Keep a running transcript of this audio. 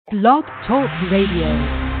Blog Talk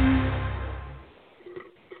Radio.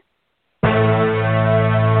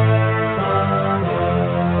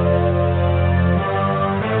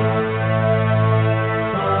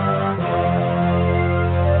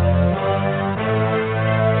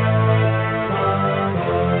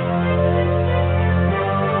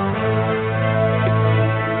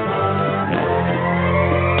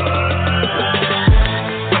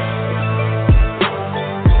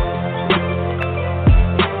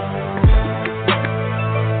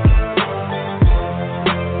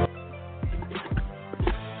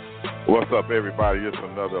 Everybody, it's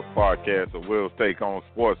another podcast of Will's Take on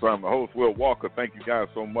Sports. I'm the host, Will Walker. Thank you guys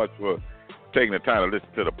so much for taking the time to listen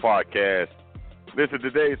to the podcast. Listen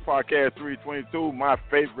to today's podcast 322, my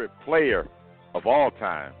favorite player of all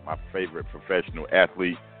time, my favorite professional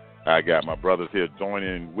athlete. I got my brothers here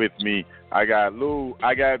joining with me. I got Lou,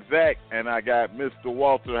 I got Zach, and I got Mr.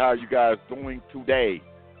 Walter. How you guys doing today?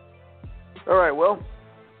 All right, Will.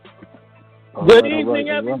 Good evening,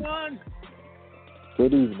 everyone.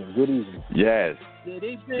 Good evening. Good evening. Yes. Good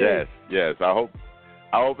evening. Yes. I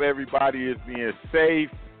hope everybody is being safe.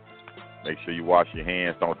 Make sure you wash your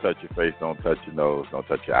hands. Don't touch your face. Don't touch your nose. Don't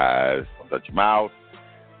touch your eyes. Don't touch your mouth.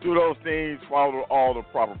 Do those things. Follow all the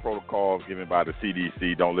proper protocols given by the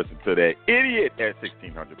CDC. Don't listen to that idiot at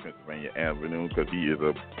 1600 Pennsylvania Avenue because he is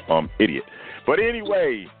a idiot. But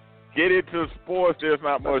anyway, get into sports. There's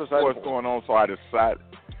not much sports going on, so I decided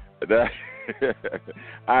that.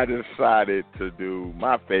 I decided to do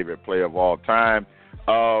my favorite player of all time.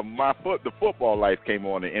 The football life came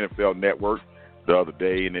on the NFL Network the other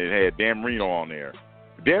day, and it had Dan Marino on there.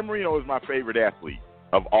 Dan Marino is my favorite athlete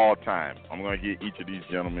of all time. I'm going to get each of these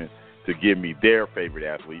gentlemen to give me their favorite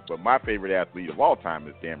athlete, but my favorite athlete of all time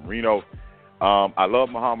is Dan Marino. I love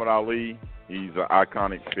Muhammad Ali. He's an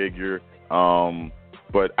iconic figure.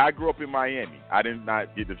 But I grew up in Miami. I did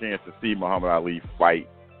not get the chance to see Muhammad Ali fight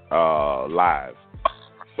live.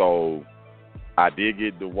 So I did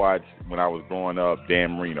get to watch when I was growing up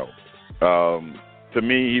Dan Marino. To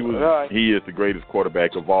me, he is the greatest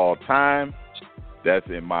quarterback of all time. That's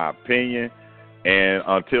in my opinion. And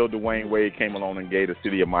until Dwayne Wade came along and gave the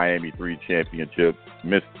city of Miami 3 championships,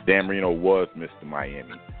 Dan Marino was Mr.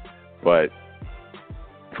 Miami. But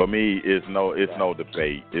for me, it's no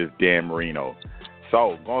debate. It's Dan Marino.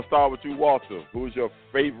 So, going to start with you, Walter. Who's your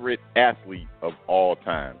favorite athlete of all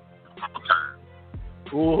time?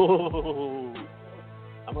 Ooh.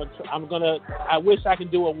 I wish I could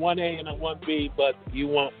do a 1A and a 1B, but you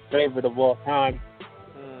want favorite of all time.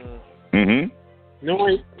 Mm-hmm.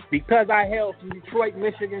 Knowing, because I hail from Detroit,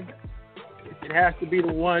 Michigan, it has to be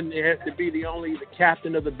the one, it has to be the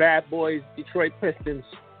captain of the bad boys, Detroit Pistons,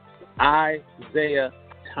 Isiah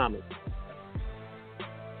Thomas.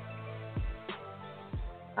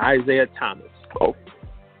 Isiah Thomas. Oh,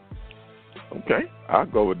 okay. I'll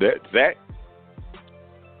go with that. Zach?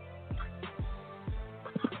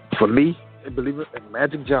 For me, I believe it,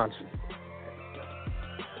 Magic Johnson.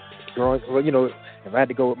 If I had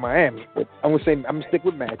to go with Miami, but I'm gonna stick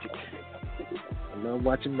with Magic. I love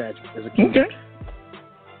watching Magic as a kid. Okay.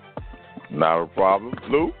 Not a problem.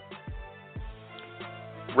 Lou?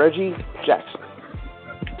 Reggie Jackson.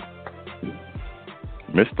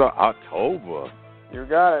 Mr. October. You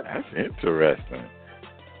got it. That's interesting.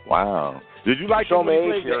 Wow. Did you like him when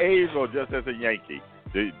he played the A's or just as a Yankee?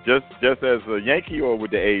 Just as a Yankee or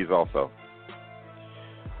with the A's also?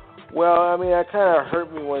 Well, I mean, that kind of hurt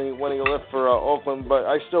me when he left for Oakland, but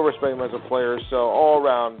I still respect him as a player. So all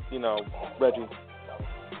around, Reggie.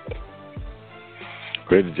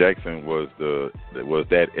 Reggie Jackson was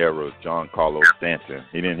that era's John Carlos Stanton.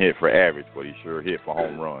 He didn't hit for average, but he sure hit for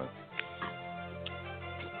home runs.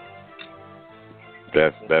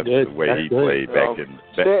 That's the way he played back in.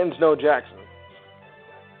 Stanton's no Jackson.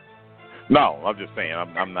 No, I'm just saying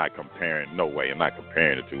I'm not comparing. No way, I'm not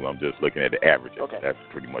comparing the two. I'm just looking at the averages. Okay. That's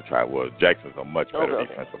pretty much how it was. Jackson's a much better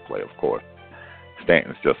defensive player, of course.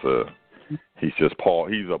 Stanton's he's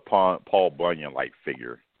a Paul Bunyan like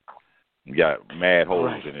figure. He got mad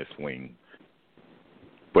holes in his swing.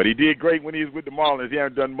 But he did great when he was with the Marlins. He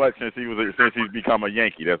hasn't done much since he's become a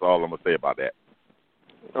Yankee. That's all I'm gonna say about that.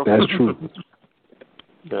 Okay. That's true.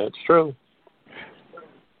 That's true.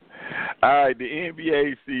 All right, the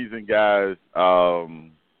NBA season, guys.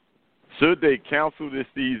 Should they cancel this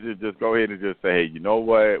season? Just go ahead and just say, hey, you know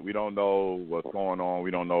what? We don't know what's going on.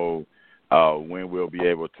 We don't know when we'll be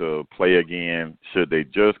able to play again. Should they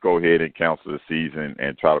just go ahead and cancel the season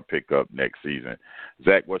and try to pick up next season?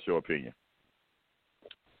 Zach, what's your opinion?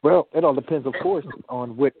 Well, it all depends, of course,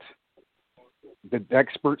 on what the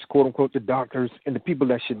experts, quote unquote, the doctors, and the people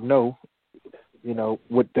that should know,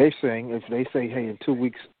 what they're saying. If they say, hey, in 2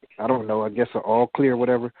 weeks I don't know. I guess an all clear,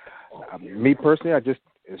 whatever. Me personally, I just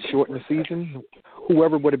shorten the season.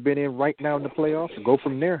 Whoever would have been in right now in the playoffs, go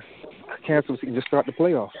from there. Cancel the season, just start the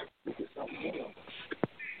playoffs.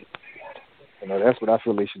 That's what I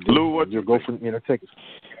feel they should do. Lou, what you'll go from take it.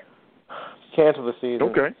 Cancel the season.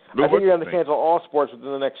 Okay. Lou, I think you're going to cancel all sports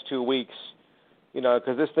within the next 2 weeks.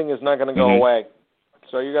 Because this thing is not going to go away.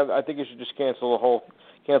 So I think you should just cancel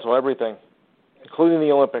everything, including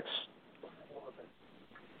the Olympics.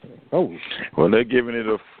 Oh. Well, they're giving it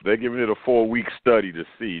a 4-week study to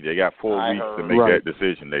see. They got 4 weeks to make that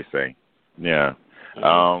decision. They say. Yeah.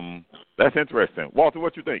 That's interesting. Walter,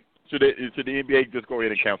 what you think? Should the NBA just go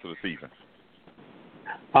ahead and cancel the season?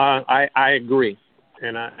 I agree,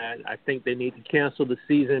 and I think they need to cancel the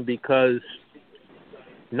season because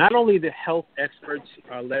not only the health experts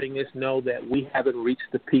are letting us know that we haven't reached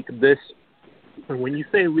the peak of this, and when you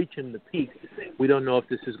say reaching the peak, we don't know if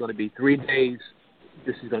this is going to be 3 days,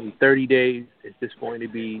 this is going to be 30 days, is this going to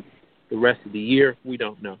be the rest of the year? We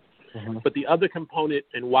don't know. But the other component,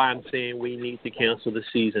 and why I'm saying we need to cancel the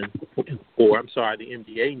season, or I'm sorry, the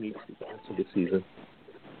NBA needs to cancel the season,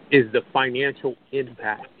 is the financial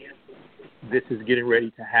impact this is getting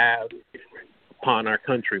ready to have upon our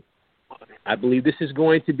country. I believe this is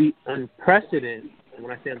going to be unprecedented, and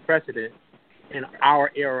when I say unprecedented, in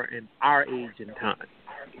our era and our age and time.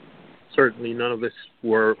 Certainly none of us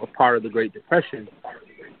were a part of the Great Depression,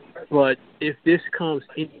 but if this comes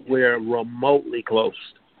anywhere remotely close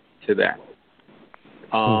to that,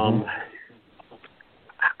 I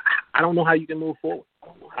don't know how you can move forward.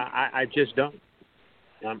 I just don't.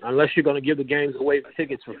 Unless you're going to give the games away for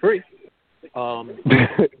tickets for free.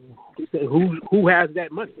 Who has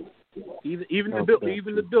that money? Even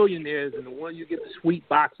the billionaires and the ones you get the sweet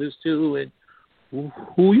boxes to, and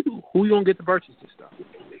who you gonna get to purchase this stuff?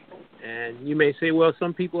 And you may say, well,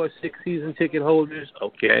 some people are 6 season ticket holders.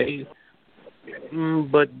 Okay,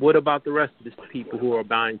 but what about the rest of the people who are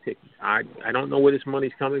buying tickets? I don't know where this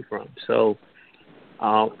money's coming from. So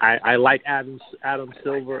I like Adam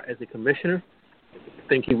Silver as a commissioner. I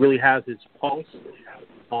think he really has his pulse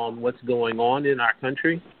on what's going on in our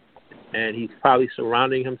country, and he's probably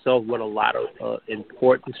surrounding himself with a lot of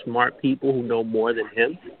important, smart people who know more than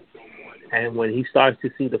him. And when he starts to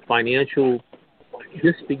see the financial,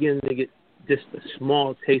 just begin to get just a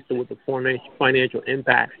small taste of what the financial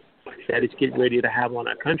impact that it's getting ready to have on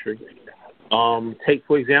our country. Take,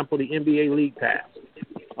 for example, the NBA League Pass.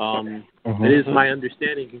 It is my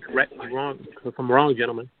understanding, you can correct me wrong if I'm wrong,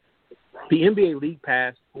 gentlemen, the NBA League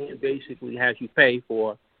Pass basically has you pay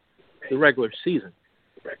for the regular season.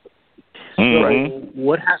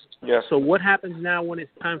 So what happens now when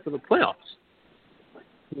it's time for the playoffs?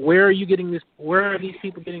 Where are you getting this? Where are these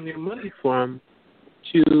people getting their money from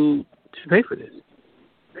to pay for this?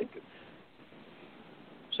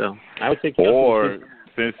 So I would say,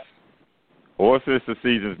 since the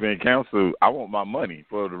season's been canceled, I want my money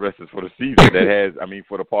for the rest of the season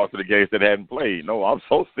for the parts of the games that hadn't played. No, I'm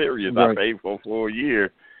so serious. Right. I paid for a full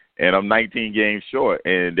year, and I'm 19 games short,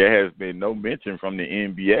 and there has been no mention from the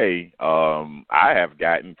NBA. I have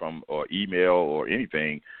gotten from or email or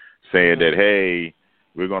anything saying that, hey,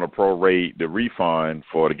 we're going to prorate the refund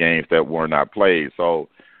for the games that were not played. So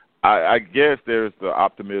I guess there's the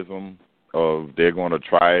optimism of they're going to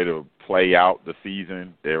try to play out the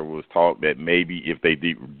season. There was talk that maybe if they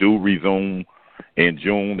do resume in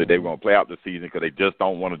June that they're going to play out the season because they just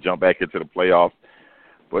don't want to jump back into the playoffs.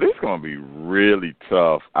 But it's going to be really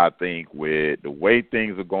tough, I think, with the way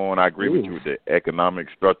things are going. I agree with you with the economic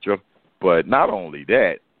structure. But not only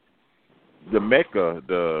that, the Mecca,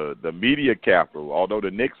 the media capital, although the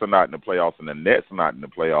Knicks are not in the playoffs and the Nets are not in the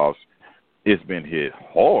playoffs, it's been hit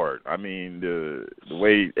hard. I mean, the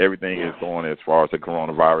way everything is going as far as the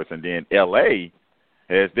coronavirus, and then L.A.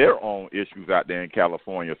 has their own issues out there in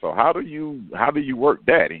California. So how do you work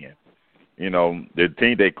that in? You know, the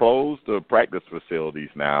team, they closed the practice facilities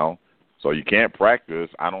now, so you can't practice.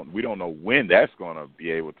 We don't know when that's going to be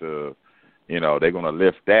able to, they're going to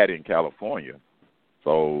lift that in California.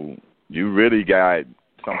 So you really got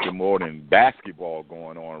something more than basketball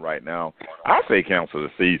going on right now. I say cancel the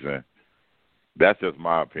season. That's just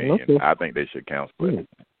my opinion. Okay. I think they should cancel it.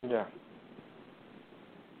 Yeah.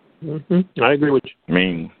 I agree with you. I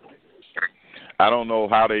mean, I don't know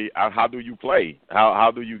how do you play? How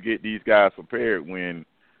do you get these guys prepared when,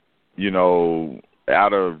 you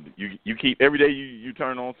keep every day you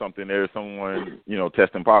turn on something, there's someone,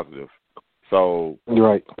 testing positive. So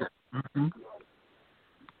right.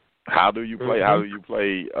 How do you play? How do you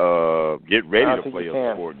play? Get ready to play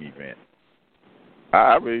a sporting event.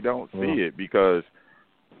 I really don't see it because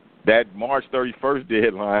that March 31st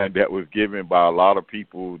deadline that was given by a lot of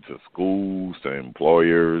people to schools, to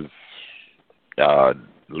employers,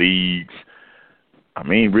 leagues. I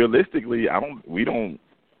mean, realistically, we don't.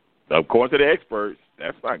 According to the experts,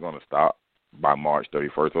 that's not going to stop by March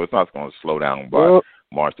 31st. So it's not going to slow down by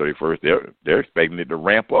March 31st. They're expecting it to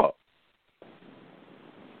ramp up.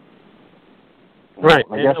 Right.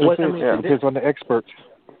 I guess it depends on the experts.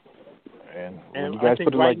 And when you guys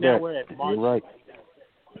put it like that, you're right.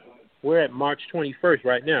 We're at March 21st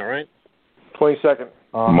right now, right? 22nd.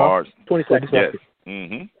 March 22nd. Yes.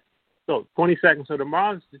 Mm-hmm. So 22nd. So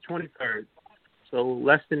tomorrow's the 23rd. So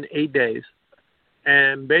less than 8 days.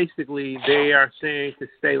 And basically, they are saying to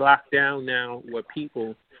stay locked down now with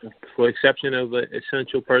people, for exception of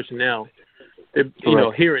essential personnel.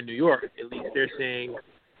 Here in New York, at least, they're saying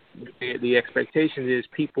the expectation is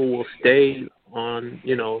people will stay on,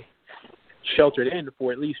 sheltered in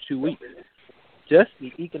for at least 2 weeks. Just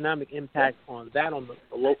the economic impact on that on the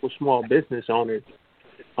local small business owners.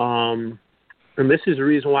 And this is the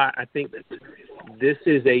reason why I think that this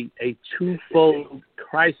is a twofold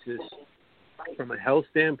crisis from a health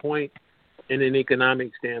standpoint and an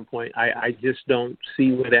economic standpoint. I just don't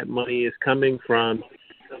see where that money is coming from.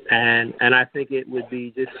 And I think it would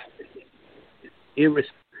be just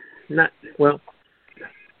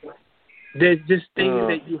there's just things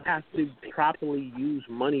that you have to properly use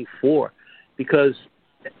money for. Because,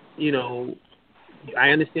 I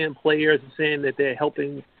understand players are saying that they're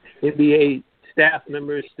helping NBA staff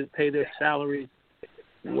members to pay their salaries.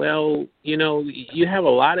 Well, you have a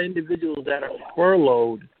lot of individuals that are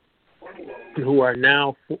furloughed who are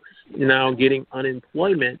now getting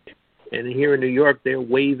unemployment. And here in New York, they're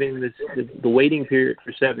waiving the waiting period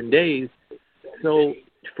for 7 days. So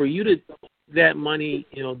for you to that money,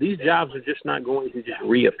 these jobs are just not going to just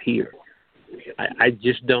reappear. I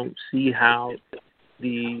just don't see how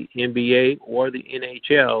the NBA or the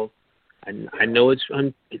NHL. I know it's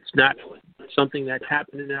not something that's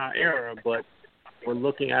happened in our era, but we're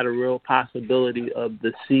looking at a real possibility of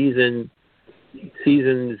the seasons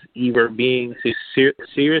either being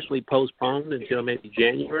seriously postponed until maybe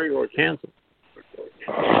January or canceled.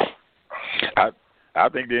 I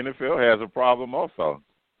think the NFL has a problem also.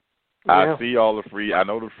 Yeah. I see all I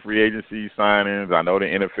know the free agency signings. I know the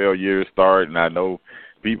NFL year start, and I know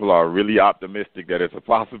people are really optimistic that it's a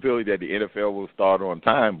possibility that the NFL will start on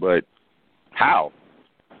time. But how?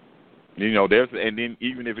 And then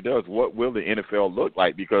even if it does, what will the NFL look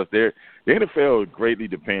like? Because the NFL greatly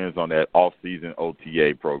depends on that off-season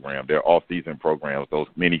OTA program, their off-season programs, those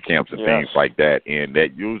mini camps and things like that, and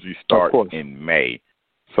that usually start in May.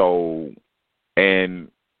 So, and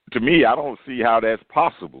to me, I don't see how that's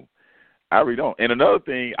possible. I really don't. And another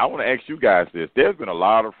thing, I want to ask you guys this. There's been a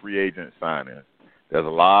lot of free agent signings. There's a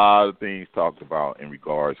lot of things talked about in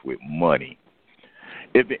regards with money.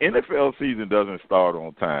 If the NFL season doesn't start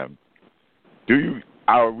on time,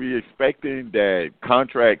 are we expecting that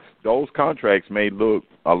those contracts may look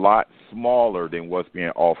a lot smaller than what's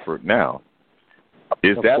being offered now?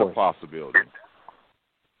 Is that a possibility?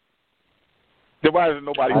 Then why isn't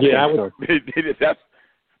nobody saying that?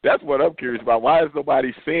 That's what I'm curious about. Why is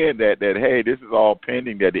nobody saying that hey, this is all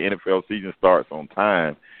pending that the NFL season starts on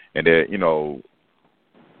time and that,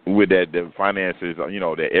 with that the finances,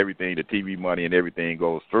 that everything, the TV money and everything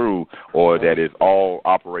goes through, or that it's all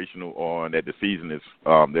operational on that the season is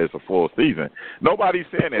there's a full season. Nobody's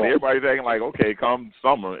saying that. Everybody's acting like, okay, come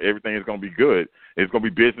summer, everything is going to be good. It's going to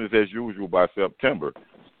be business as usual by September.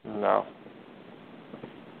 No.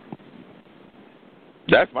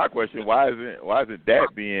 That's my question. Why isn't that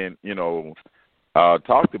being,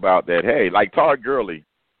 talked about that, hey, like Todd Gurley,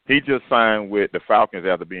 he just signed with the Falcons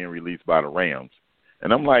after being released by the Rams.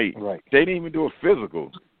 And I'm like, They didn't even do a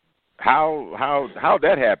physical. How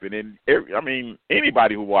that happened? And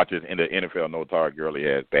anybody who watches in the NFL knows Todd Gurley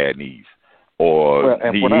has bad knees. What I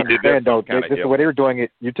understand, though, this is the way they were doing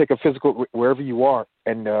it. You take a physical wherever you are,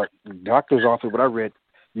 and the doctor's office, what I read,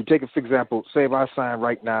 you take for example, say if I sign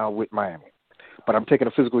right now with Miami, but I'm taking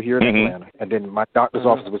a physical here in Atlanta, and then my doctor's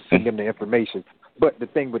office would send them the information. But the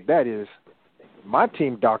thing with that is, my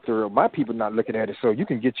team doctor or my people not looking at it, so you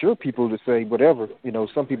can get your people to say whatever,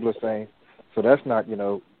 some people are saying. So that's not,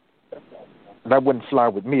 that wouldn't fly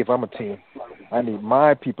with me if I'm a team. I need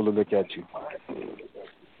my people to look at you.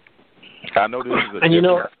 I know this is a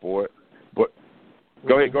different sport, but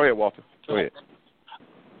go ahead, Walter. Go ahead.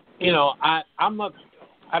 I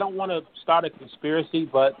don't want to start a conspiracy,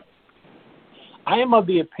 but I am of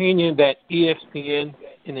the opinion that ESPN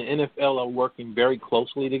and the NFL are working very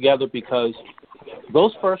closely together, because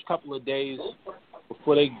those first couple of days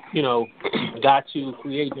before they, got to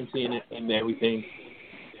free agency and everything,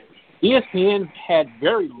 ESPN had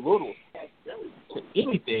very little to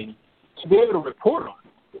anything to be able to report on.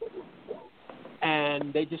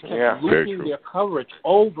 And they just kept looping their coverage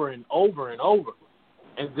over and over and over.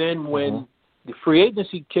 And then when the free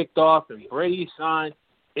agency kicked off and Brady signed,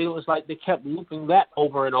 it was like they kept looping that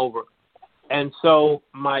over and over. And so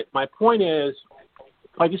my point is,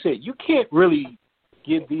 like you said, you can't really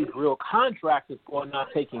give these real contracts for not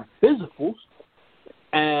taking physicals.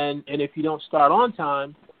 And if you don't start on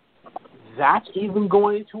time, that's even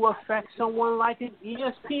going to affect someone like an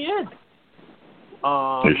ESPN.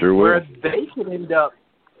 Where they could end up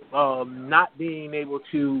not being able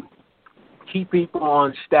to keep people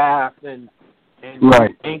on staff and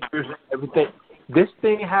anchors and everything. This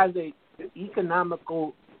thing has an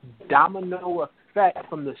economical domino effect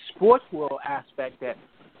from the sports world aspect that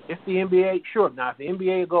if the NBA, if the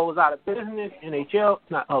NBA goes out of business, NHL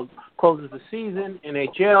closes the season,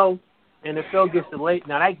 NFL gets delayed.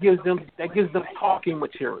 Now that gives them talking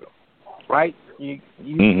material, right?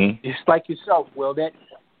 It's like yourself, Will, that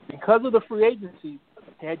because of the free agency,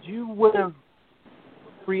 had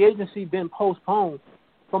free agency been postponed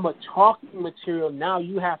from a talking material, now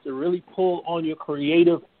you have to really pull on your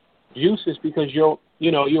creative juices because you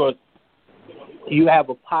have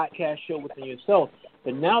a podcast show within yourself.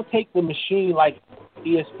 But now take the machine like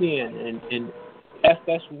ESPN and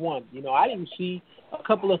FS1. I didn't see a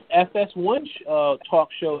couple of FS1 talk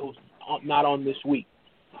shows not on this week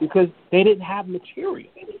because they didn't have material.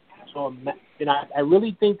 So, I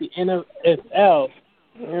really think the NFL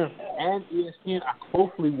and ESPN are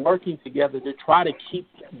closely working together to try to keep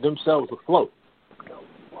themselves afloat.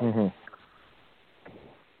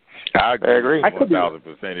 I agree.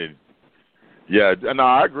 1,000%. Yeah, no,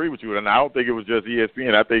 I agree with you, and I don't think it was just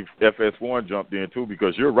ESPN. I think FS1 jumped in too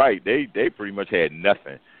because you're right. They pretty much had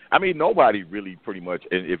nothing. I mean, nobody really pretty much,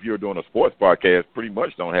 and if you're doing a sports podcast, pretty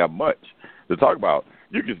much don't have much to talk about.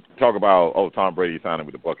 You could talk about, Tom Brady signing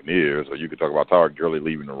with the Buccaneers, or you could talk about Todd Gurley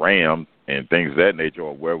leaving the Rams and things of that nature,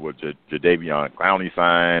 or where would Jadeveon Clowney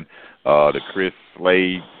sign, the Chris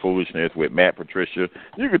Slade foolishness with Matt Patricia.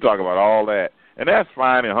 You could talk about all that, and that's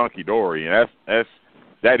fine and hunky-dory, and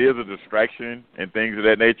that is a distraction and things of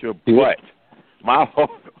that nature. But my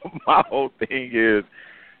whole thing is,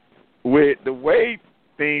 with the way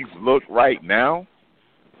things look right now,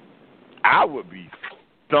 I would be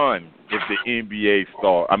stunned if the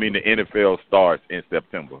NFL starts in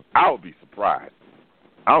September. I would be surprised.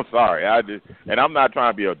 I'm sorry. And I'm not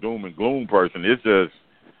trying to be a doom and gloom person. It's just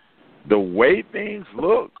the way things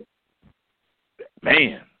look,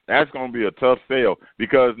 man, that's going to be a tough sell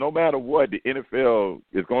because no matter what, the NFL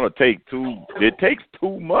is going to take it takes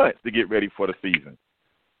 2 months to get ready for the season.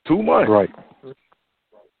 2 months. Right.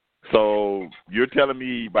 So you're telling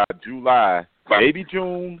me by July, maybe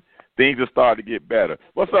June, things will start to get better.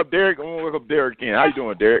 What's up, Derek? I'm going to look up Derek again. How you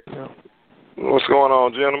doing, Derek? What's going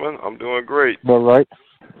on, gentlemen? I'm doing great. All right.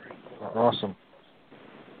 Awesome.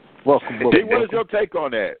 Welcome. Hey, what is your take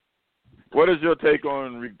on that? What is your take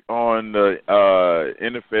on the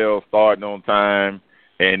NFL starting on time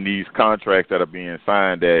and these contracts that are being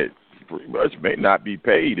signed that pretty much may not be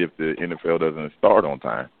paid if the NFL doesn't start on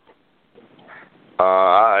time?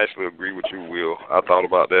 I actually agree with you, Will. I thought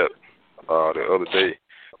about that the other day.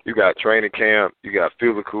 You got training camp, you got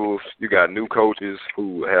physicals, you got new coaches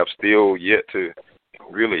who have still yet to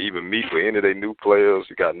really even meet with any of their new players.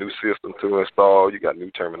 You got new systems to install. You got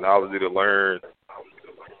new terminology to learn.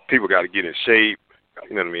 People got to get in shape.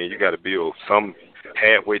 You know what I mean? You got to build some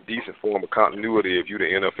halfway decent form of continuity if you're the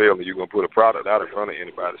NFL and you're going to put a product out in front of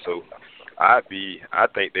anybody. So I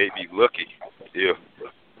think they'd be lucky if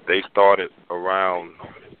they started around,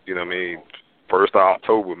 1st of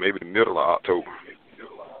October, maybe the middle of October.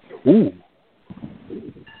 Ooh.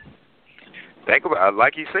 Think about it,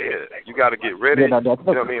 like he said, you got to get ready. Yeah, you know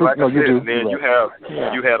what I mean? Like I said, and then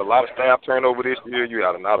you had a lot of staff turnover this year. You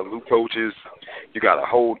had a lot of new coaches. You got a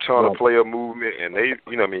whole ton of player movement, and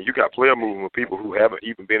you got player movement with people who haven't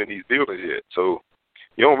even been in these buildings yet. So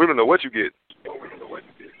you don't really know what you get.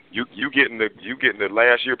 You getting the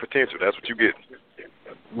last year potential. That's what you get.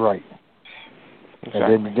 Right.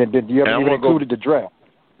 And then you haven't even included the draft.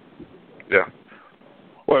 Yeah.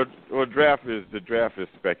 Well, the draft is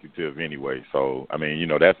speculative anyway. So I mean,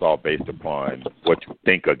 that's all based upon what you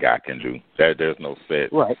think a guy can do. There's no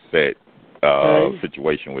set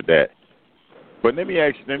situation with that. But let me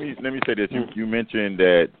say this. You mentioned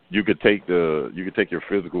that you could take your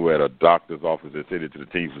physical at a doctor's office and send it to the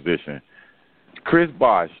team physician. Chris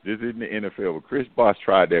Bosh, this is in the NFL, but Chris Bosh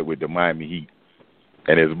tried that with the Miami Heat.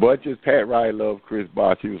 And as much as Pat Riley loved Chris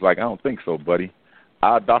Bosh, he was like, I don't think so, buddy.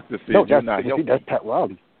 Our doctor said you're not healthy. That's Pat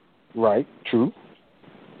Riley. Right, true.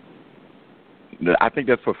 I think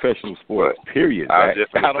that's professional sports. Period. I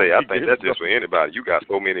just want to say, I think that's just for anybody. You got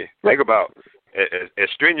so many. Think about as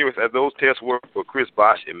strenuous as those tests were for Chris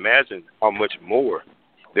Bosh. Imagine how much more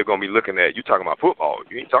they're gonna be looking at. You talking about football?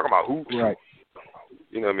 You ain't talking about hoops. Right.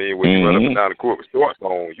 You know what I mean? When you run up and down the court with shorts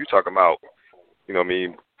on, you talking about,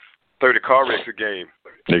 30 car wrecks a game.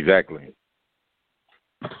 Exactly.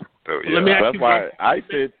 So, yeah. Let me ask that's you why I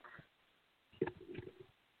said.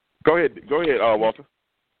 Go ahead, Walter.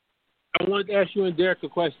 I wanted to ask you and Derek a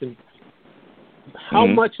question. How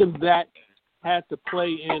much of that had to play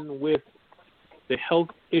in with the health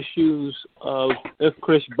issues of if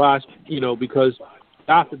Chris Bosh, because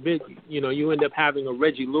God forbid, you end up having a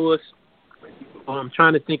Reggie Lewis. I'm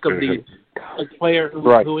trying to think of the player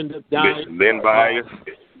who ended up dying. Lynn Byers.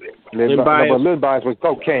 Lynn Byers was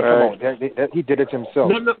cocaine. Come on, he did it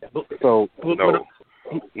himself.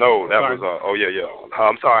 No, that was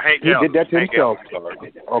I'm sorry, Hank. He did that to himself. Gallup,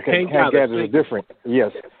 okay, Hank Gallup is different.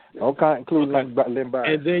 Yes, okay, including Lynn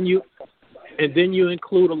Byers. And then you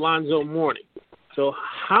include Alonzo Mourning. So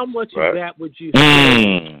how much of that would you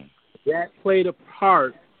say that played a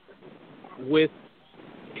part with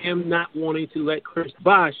him not wanting to let Chris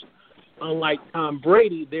Bosh? Unlike Tom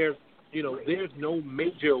Brady, there's no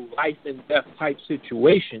major life and death type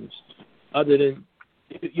situations, other than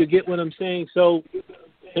you get what I'm saying. So,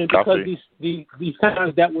 and because these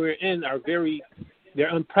times that we're in are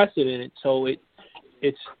they're unprecedented. So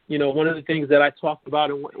it's one of the things that I talked about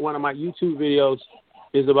in one of my YouTube videos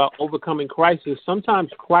is about overcoming crisis. Sometimes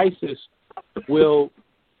crisis will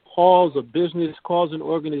cause a business, cause an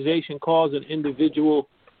organization, cause an individual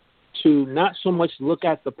to not so much look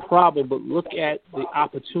at the problem, but look at the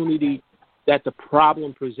opportunity that the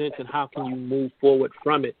problem presents and how can you move forward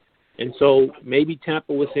from it. And so maybe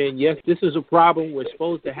Tampa was saying, yes, this is a problem. We're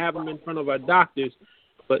supposed to have them in front of our doctors,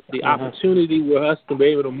 but the opportunity for us to be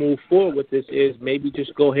able to move forward with this is maybe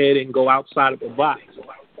just go ahead and go outside of the box.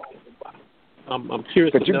 I'm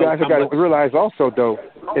curious. But you guys have got to realize also, though,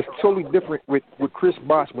 it's totally different with Chris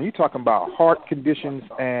Bosh. When you're talking about heart conditions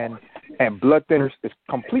and blood thinners, it's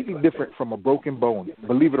completely different from a broken bone.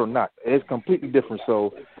 Believe it or not, it's completely different.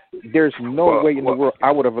 So there's no way in the world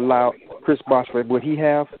I would have allowed Chris Bosh for what he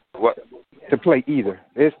have to play either.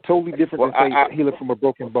 It's totally different than healing from a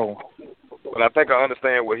broken bone. But I think I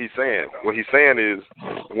understand what he's saying. What he's saying is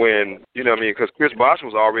when, because Chris Bosh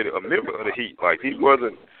was already a member of the Heat. Like, he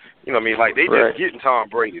wasn't, like they just getting Tom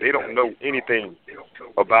Brady. They don't know anything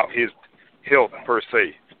about his health per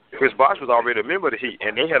se. Chris Bosh was already a member of the Heat,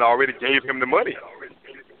 and they had already gave him the money.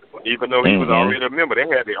 Even though he was already a member. They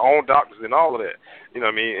had their own doctors and all of that.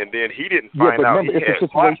 And then he didn't find out he had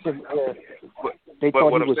situation, they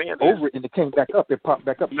thought he was over it and it came back up. It popped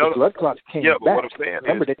back up. The blood clots came back. But what I'm saying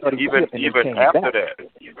is, even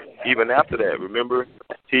after that, remember,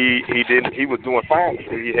 he was doing fine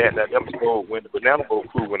until he had that episode when the Banana Boat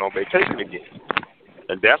crew went on vacation again.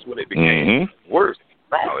 And that's when it became worse.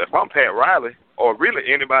 Now, if I'm Pat Riley, or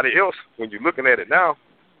really anybody else, when you're looking at it now,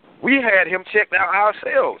 we had him checked out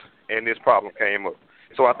ourselves, and this problem came up.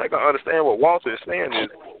 So I think I understand what Walter is saying is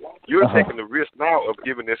you're taking the risk now of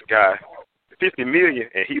giving this guy $50 million,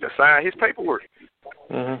 and he'd sign his paperwork.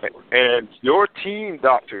 And your team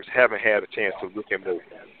doctors haven't had a chance to look him over.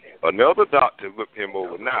 Another doctor looked him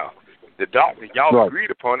over now. The doctor, y'all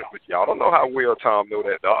agreed upon it, but y'all don't know how well Tom know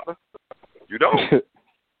that doctor. You don't.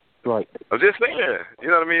 Right. I'm just saying, you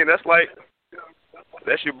know what I mean? That's like,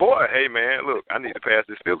 that's your boy. Hey man, look, I need to pass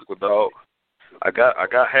this physical, dog. I got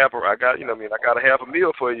half a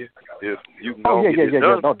meal for you if you can go get this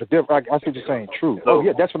done. No, I see what you're saying. True. So,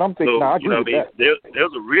 that's what I'm thinking. I agree with that.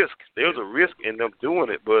 There's a risk. There's a risk in them doing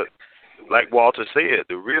it, but like Walter said,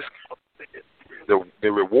 the risk,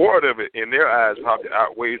 the reward of it in their eyes probably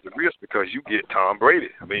outweighs the risk because you get Tom Brady.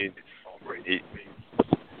 I mean, it's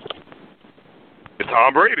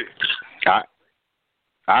Tom Brady.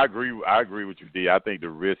 I agree with you, D. I think the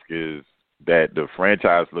risk is that the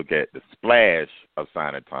franchise look at the splash of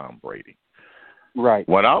signing Tom Brady. Right.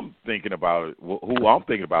 What I'm thinking about, who I'm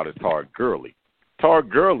thinking about is Todd Gurley. Todd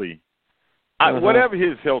Gurley, whatever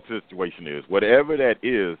his health situation is, whatever that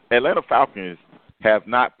is, Atlanta Falcons have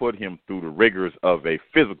not put him through the rigors of a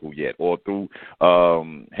physical yet or through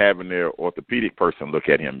having their orthopedic person look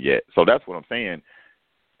at him yet. So that's what I'm saying.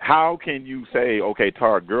 How can you say, okay,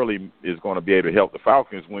 Todd Gurley is going to be able to help the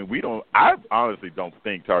Falcons when we don't – I honestly don't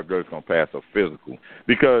think Todd Gurley is going to pass a physical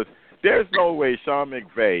because there's no way Sean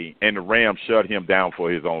McVay and the Rams shut him down for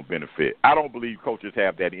his own benefit. I don't believe coaches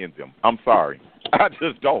have that in them. I'm sorry. I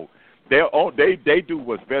just don't. They do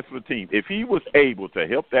what's best for the team. If he was able to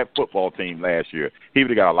help that football team last year, he would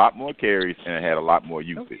have got a lot more carries and had a lot more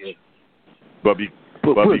usage. But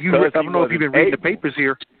But I don't know if you've been reading the papers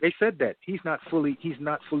here. They said that he's not fully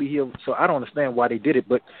healed. So I don't understand why they did it.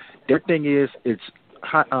 But their thing is it's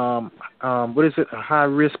high, what is it? A high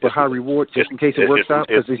risk but high reward, just in case it works out.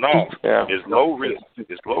 It's low risk.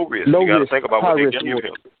 It's low risk. You got to think about what they gave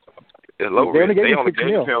him. It's low risk. They only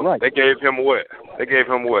gave him. Right. They gave him what? They gave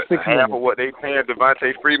him what? Half of what they paying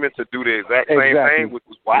Devontae Freeman to do the exact same thing, which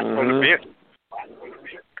was watch on the bench.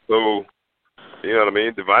 So. You know what I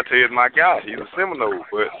mean? Devontae is my guy. He's a Seminole.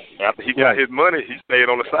 But after he got his money, he stayed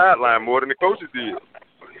on the sideline more than the coaches did.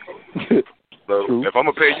 So if I'm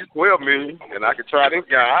going to pay you $12 million and I can try this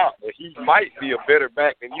guy out, and he might be a better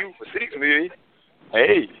back than you for $6 million,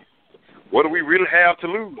 hey, what do we really have to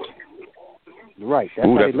lose? Right. That's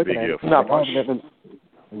how they looking at it. Not much.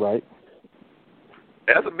 Right.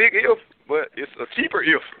 That's a big if, but it's a cheaper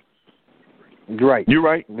if. Right. You're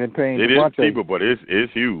right. Than paying it Devontae. Is cheaper, but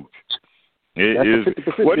it's huge. It is.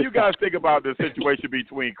 What do you guys think about the situation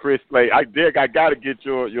between Chris Slay? Derek, I got to get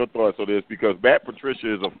your thoughts on this because Matt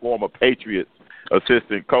Patricia is a former Patriots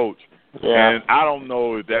assistant coach, and I don't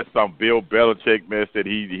know if that's some Bill Belichick mess that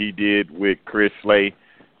he did with Chris Slay.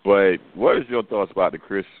 But what is your thoughts about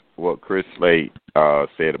what Chris Slay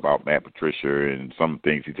said about Matt Patricia and some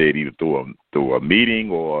things he said either through a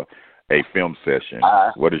meeting or a film session?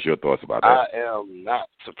 What is your thoughts about that? I am not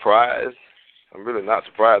surprised. I'm really not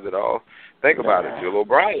surprised at all. Think about it. Bill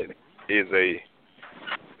O'Brien is a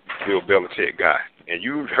Bill Belichick guy, and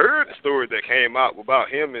you've heard the story that came out about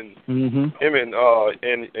him and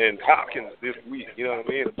Hopkins this week. You know what I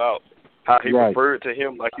mean, about how he referred to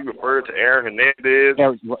him like he referred to Aaron Hernandez,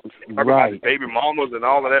 about his baby mamas and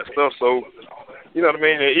all of that stuff. So, you know what I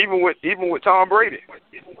mean. And even with Tom Brady,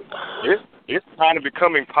 it's kind of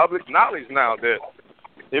becoming public knowledge now that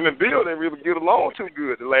him and Bill didn't really get along too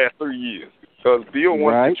good the last 3 years. Because Bill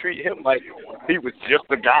wanted to treat him like he was just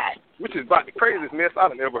a guy, which is about the craziest mess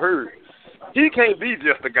I've ever heard. He can't be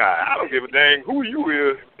just a guy. I don't give a dang who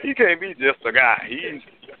you is. He can't be just a guy. He's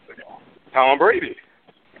Tom Brady.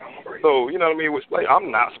 So, you know what I mean?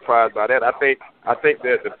 I'm not surprised by that. I think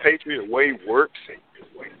that the Patriot way works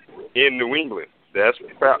in New England. That's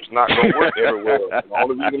perhaps not going to work everywhere. The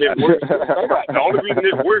only reason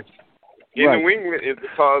it works in New England is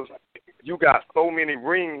because you got so many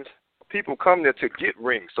rings. People come there to get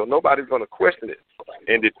rings, so nobody's going to question it.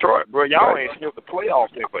 In Detroit, bro, y'all ain't seen the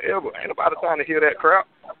playoffs in forever. Ain't nobody trying to hear that crap.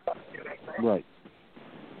 Right.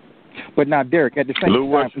 But now, Derek, at the same time,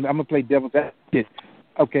 I'm going to play devil's advocate.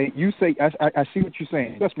 Okay, you say, I see what you're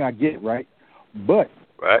saying. Trust me, I get it, right? But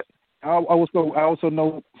I also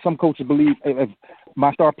know some coaches believe if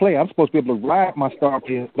my star player, I'm supposed to be able to ride my star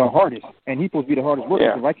player the hardest, and he's supposed to be the hardest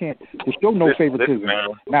worker because I can't show no favoritism.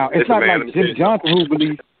 Now, it's not like Jimmy Johnson who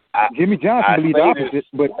believes Jimmy Johnson believes the opposite,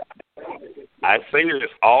 but I say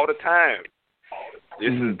this all the time.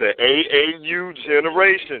 This is the AAU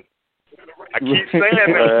generation. I keep saying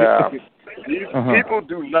that. These people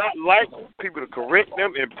do not like people to correct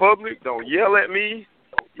them in public. Don't yell at me.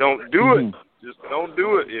 Don't do it. Just don't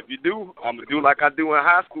do it. If you do, I'm going to do like I do in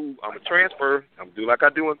high school. I'm going to transfer. I'm going to do like I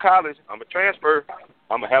do in college. I'm going to transfer.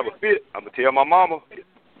 I'm going to have a fit. I'm going to tell my mama.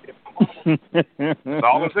 That's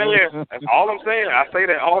all I'm saying. That's all I'm saying. I say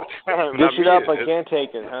that all the time. Dish it up like can't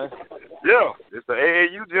take it, huh? Yeah, it's the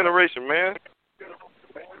AAU generation, man.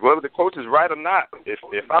 Whether the coach is right or not,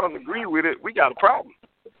 if I don't agree with it, we got a problem.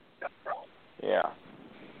 Yeah.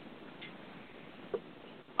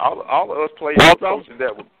 All of us played coaches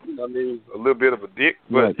that were, you know what I mean, a little bit of a dick,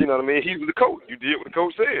 but you know what I mean. He was the coach. You did what the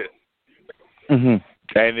coach said.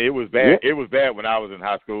 And it was bad. It was bad when I was in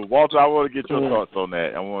high school. Walter, I want to get your thoughts on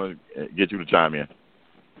that. I want to get you to chime in.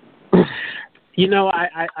 You know,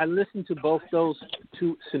 I listened to both those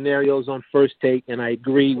two scenarios on First Take, and I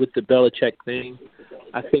agree with the Belichick thing.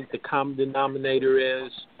 I think the common denominator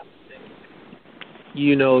is,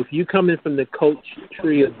 you know, if you come in from the coach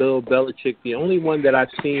tree of Bill Belichick, the only one that I've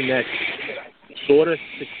seen that's sort of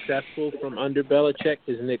successful from under Belichick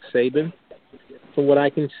is Nick Saban, from what I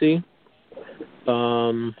can see.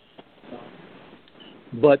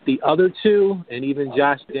 But the other two, and even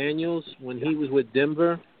Josh Daniels, when he was with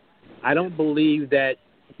Denver, I don't believe that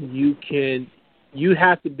you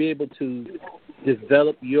have to be able to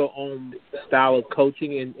develop your own style of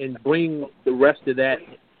coaching and bring the rest of that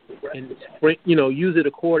and use it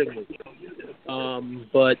accordingly.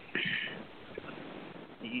 But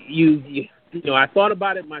I thought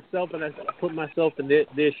about it myself, and I put myself in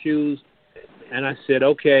their shoes, and I said,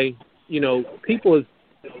 okay, people have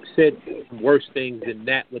said worse things than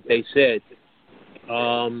that, what they said.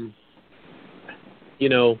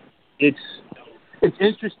 It's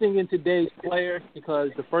interesting in today's player because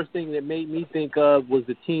the first thing that made me think of was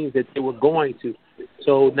the teams that they were going to.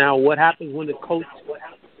 So now what happens when the coach,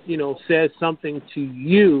 says something to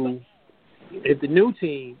you at the new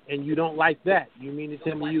team and you don't like that? You mean to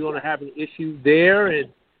tell me you're going to have an issue there and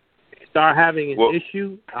start having an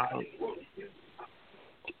issue?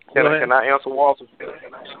 Can I answer, Walter?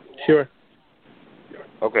 Sure.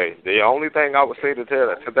 Okay. The only thing I would say to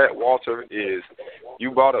that, Walter, is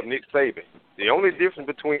you brought up Nick Saban. The only difference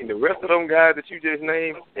between the rest of them guys that you just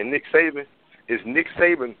named and Nick Saban is Nick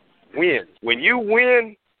Saban wins. When you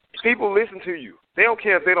win, people listen to you. They don't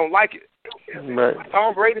care if they don't like it. Right.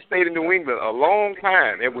 Tom Brady stayed in New England a long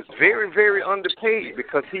time and was very, very underpaid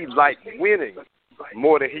because he liked winning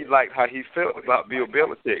more than he liked how he felt about Bill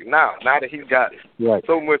Belichick. Now that he's got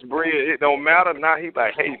so much bread, it don't matter. Now he's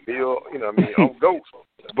like, hey, Bill, I'm ghost.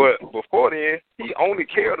 But before then, he only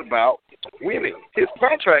cared about winning. His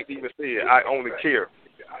contract even said, I only care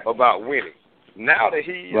about winning. Now that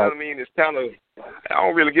he, it's kind of, I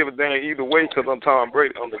don't really give a damn either way because I'm Tom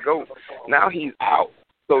Brady on the go. Now he's out.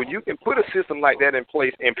 So you can put a system like that in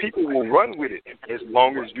place and people will run with it as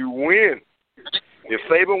long as you win. If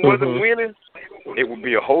Saban wasn't winning, it would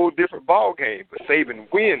be a whole different ball game. But Saban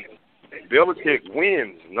wins. Belichick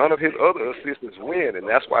wins. None of his other assistants win, and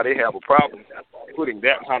that's why they have a problem putting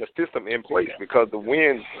that kind of system in place because the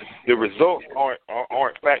results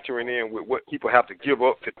aren't factoring in with what people have to give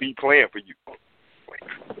up to be playing for you.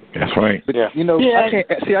 That's right. But, I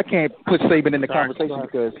can't put Saban in the conversation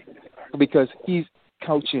because he's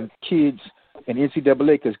coaching kids in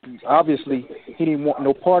NCAA because obviously he didn't want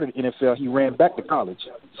no part of the NFL. He ran back to college.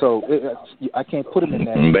 So I can't put him in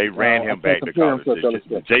that. They ran him back to college.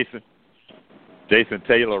 Jason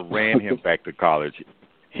Taylor ran him back to college.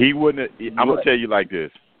 He wouldn't have, I'm going to tell you like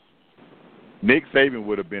this. Nick Saban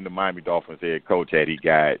would have been the Miami Dolphins head coach had he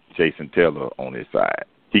got Jason Taylor on his side.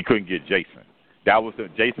 He couldn't get Jason.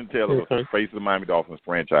 Jason Taylor was the face of the Miami Dolphins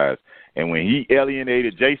franchise. And when he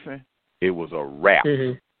alienated Jason, it was a wrap.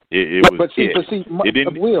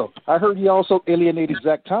 Will, I heard he also alienated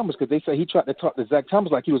Zach Thomas because they say he tried to talk to Zach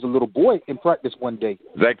Thomas like he was a little boy in practice one day.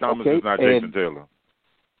 Zach Thomas is not Jason Taylor.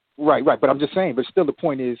 Right. But I'm just saying. But still, the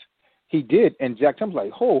point is, he did, and Zach Thomas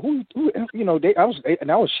like, who I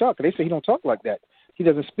was shocked. They say he don't talk like that. He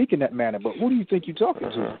doesn't speak in that manner. But who do you think you're talking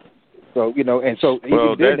to? So and so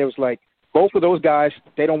even then it was like both of those guys,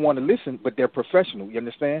 they don't want to listen, but they're professional. You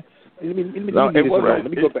understand? Let me go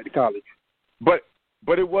back to college. But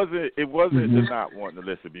it wasn't just not wanting to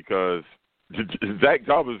listen because Zach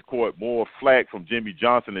Thomas caught more flack from Jimmy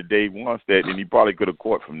Johnson and Dave Wanstead than he probably could have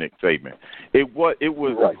caught from Nick Saban. It was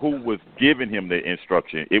who was giving him the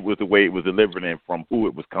instruction. It was the way it was delivered and from who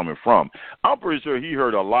it was coming from. I'm pretty sure he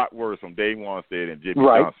heard a lot worse from Dave Wanstead and Jimmy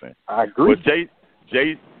Johnson. I agree. But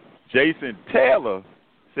Jason Taylor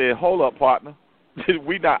said, "Hold up, partner.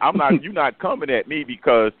 You're not coming at me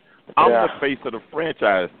because I'm the face of the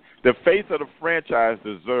franchise. The face of the franchise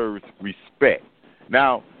deserves respect."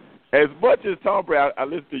 Now, as much as Tom Brady, I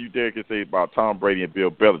listen to you, Derek, and say about Tom Brady and Bill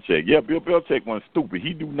Belichick. Yeah, Bill Belichick wasn't stupid.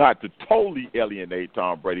 He knew not to totally alienate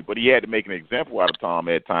Tom Brady, but he had to make an example out of Tom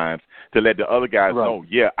at times to let the other guys know,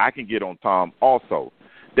 I can get on Tom also.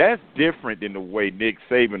 That's different than the way Nick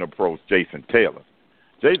Saban approached Jason Taylor.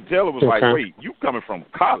 Jason Taylor was like, wait, you coming from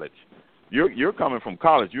college. You're coming from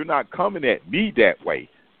college. You're not coming at me that way.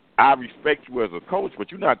 I respect you as a coach,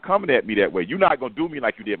 but you're not coming at me that way. You're not going to do me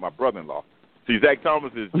like you did my brother-in-law. See, Zach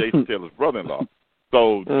Thomas is Jason Taylor's brother-in-law.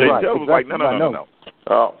 So Jason Taylor was like, no.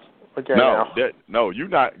 Oh, okay. You're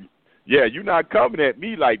not. Yeah, you're not coming at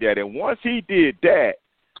me like that. And once he did that,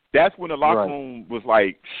 that's when the locker room was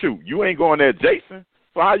like, shoot, you ain't going at Jason.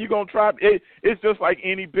 So how you going to try? It's just like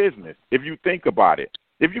any business, if you think about it.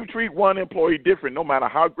 If you treat one employee different, no matter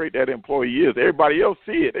how great that employee is, everybody else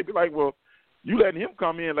see it. They be like, well, you letting him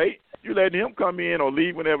come in late. You letting him come in or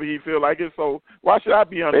leave whenever he feel like it. So why should I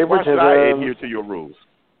why should I adhere to your rules?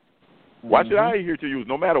 Why should I adhere to you?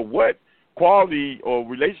 No matter what quality or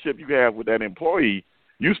relationship you have with that employee,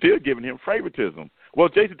 you still giving him favoritism. Well,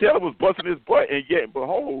 Jason Taylor was busting his butt, and yet,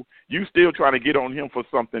 behold, you still trying to get on him for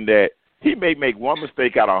something that he may make one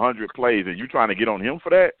mistake out of 100 plays, and you trying to get on him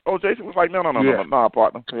for that? Oh, Jason was like, no,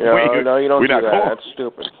 partner. Yeah, no, you don't do that. That's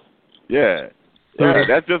stupid. Yeah,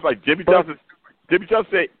 that's just like Jimmy Johnson. Jimmy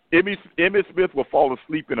Johnson said Emmitt Smith will fall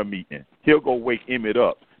asleep in a meeting. He'll go wake Emmitt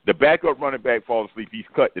up. The backup running back falls asleep. He's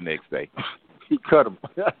cut the next day. He cut him.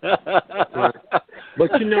 But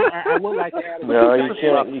I would like to add. No,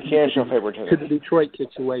 you can't show favoritism to the Detroit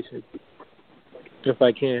situation, if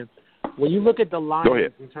I can. When you look at the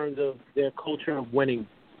Lions in terms of their culture of winning,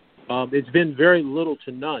 it's been very little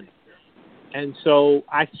to none. And so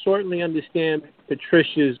I certainly understand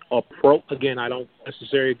Patricia's approach. Again, I don't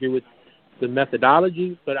necessarily agree with the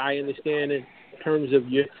methodology, but I understand terms of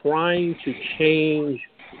you're trying to change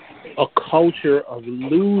a culture of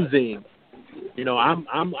losing. You know, I'm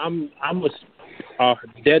a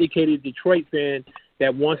dedicated Detroit fan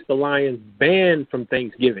that wants the Lions banned from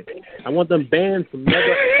Thanksgiving. I want them banned from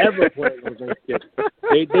never ever playing on Thanksgiving.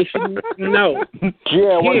 They shouldn't know.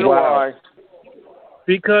 Yeah, why?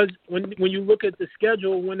 Because when you look at the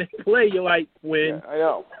schedule when they play, you're like, when? Yeah, I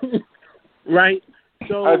know. Right?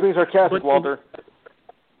 So I was being sarcastic, Walter.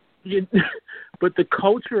 But the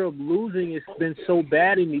culture of losing has been so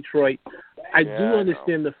bad in Detroit. I do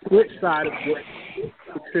understand the flip side of what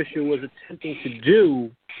Patricia was attempting to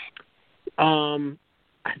do.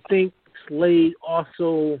 I think Slade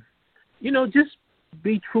also, just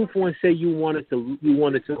be truthful and say you wanted to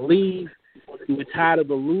leave. You were tired of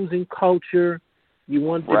the losing culture. You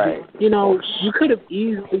wanted to, you could have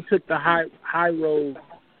easily took the high road,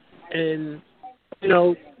 and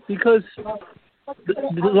because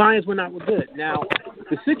the Lions were not good. Now,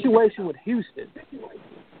 the situation with Houston,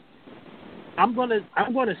 I'm gonna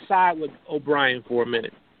side with O'Brien for a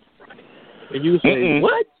minute, and you say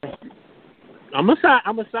what? I'm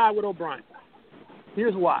gonna side with O'Brien.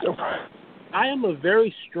 Here's why. I am a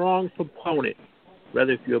very strong proponent,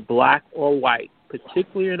 whether if you're black or white,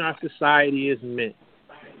 particularly in our society as men.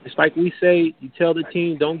 It's like we say, you tell the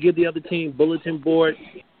team, don't give the other team bulletin board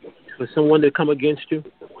for someone to come against you.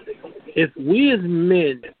 If we as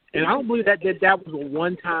men, and I don't believe that was a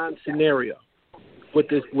one-time scenario with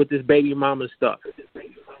this baby mama stuff.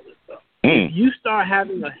 If you start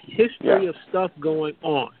having a history of stuff going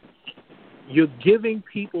on, you're giving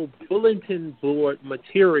people bulletin board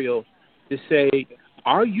material to say,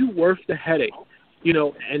 are you worth the headache?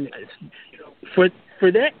 And for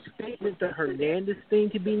that statement, the Hernandez thing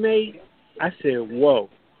to be made, I said, whoa.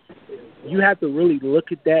 You have to really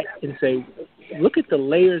look at that and say, look at the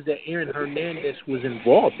layers that Aaron Hernandez was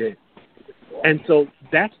involved in. And so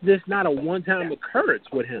that's just not a one-time occurrence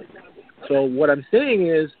with him. So what I'm saying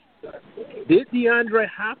is, did DeAndre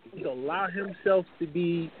Hopkins allow himself to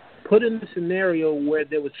be put in a scenario where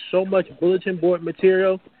there was so much bulletin board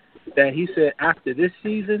material that he said, after this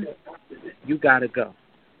season, you got to go?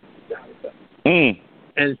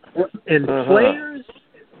 And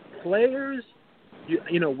players,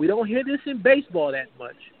 we don't hear this in baseball that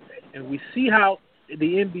much, and we see how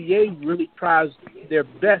the NBA really tries their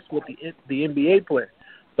best with the NBA player,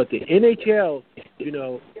 but the NHL,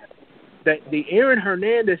 that the Aaron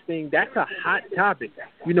Hernandez thing, that's a hot topic.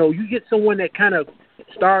 You get someone that kind of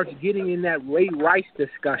starts getting in that Ray Rice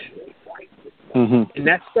discussion, and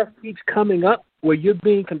that stuff keeps coming up where you're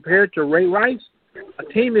being compared to Ray Rice. A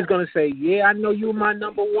team is going to say, yeah, I know you're my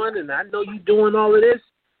number one, and I know you're doing all of this,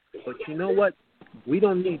 but you know what? We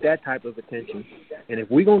don't need that type of attention. And if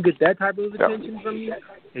we're going to get that type of attention from you,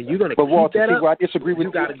 and you're going to keep Walter, that up, I disagree with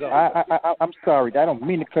you. Gotta go. I'm sorry. I don't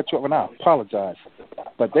mean to cut you off, and I apologize.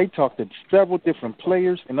 But they talked to several different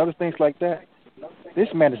players and other things like that. This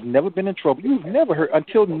man has never been in trouble. You've never heard,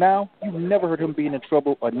 until now, you've never heard him being in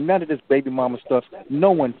trouble or none of this baby mama stuff.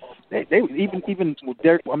 No one, they even with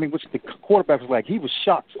Derek, which the quarterback was like, he was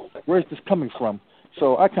shocked. Where is this coming from?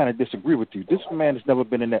 So I kind of disagree with you. This man has never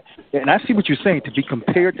been in that. And I see what you're saying. To be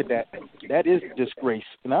compared to that is a disgrace.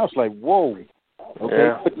 And I was like, whoa. Okay,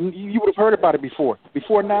 yeah. But you would have heard about it before.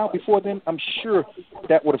 Before then, I'm sure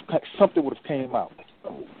that something would have came out.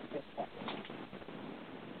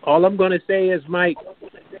 All I'm going to say is, Mike,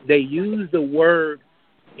 they used the word.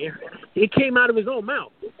 It came out of his own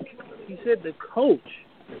mouth. He said the coach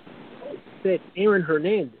said Aaron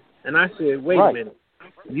Hernandez, and I said, wait a minute.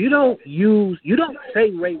 You don't say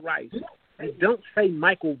Ray Rice. You don't say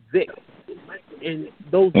Michael Vick in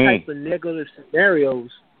those types of negative scenarios.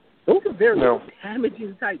 Those are very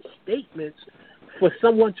damaging type statements for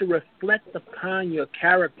someone to reflect upon your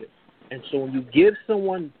character. And so when you give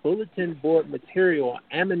someone bulletin board material or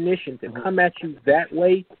ammunition to come at you that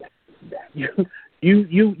way,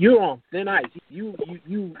 you're on thin ice. You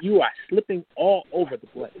are slipping all over the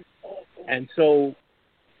place. And so,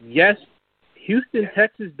 yes, Houston,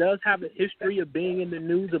 Texas does have a history of being in the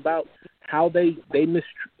news about how they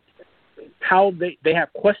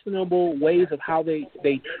have questionable ways of how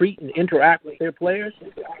they treat and interact with their players,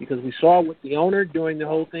 because we saw with the owner during the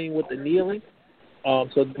whole thing with the kneeling.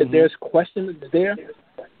 So there's questions there,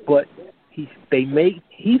 but he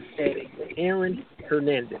said Aaron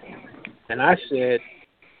Hernandez, and I said,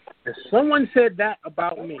 if someone said that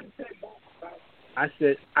about me, I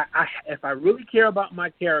said, if I really care about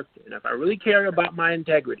my character, and if I really care about my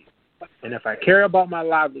integrity, and if I care about my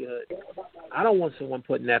livelihood, I don't want someone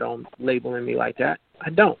putting that on, labeling me like that.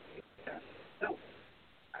 I don't.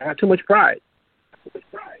 I got too much pride.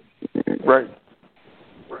 Right.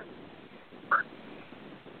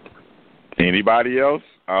 Anybody else?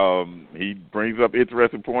 He brings up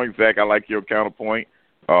interesting points. Zach, I like your counterpoint.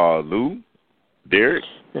 Lou, Derek.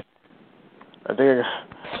 I think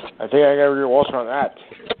I got to agree with Walter on that.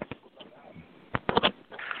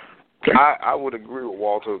 I would agree with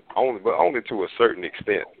Walter, but only to a certain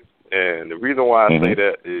extent. And the reason why I say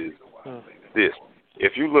that is this.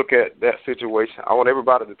 If you look at that situation, I want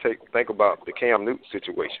everybody to think about the Cam Newton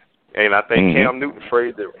situation. And I think Cam Newton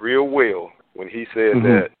phrased it real well when he said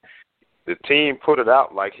that the team put it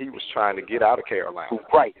out like he was trying to get out of Carolina.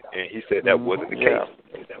 Right. And he said that wasn't the case.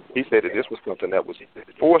 He said that this was something that was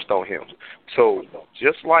forced on him. So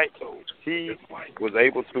just like he was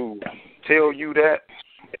able to tell you that,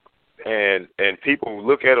 and people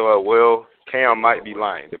look at it, well, Cam might be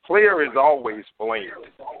lying. The player is always blamed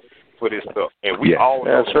for this stuff. And we all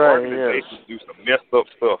know the organizations do some messed up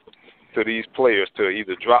stuff to these players to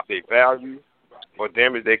either drop their value or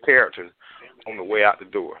damage their character on the way out the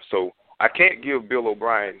door. So I can't give Bill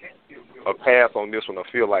O'Brien a pass on this one. I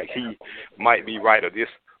feel like he might be right, or this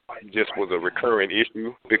just was a recurring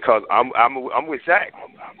issue, because I'm with Zach.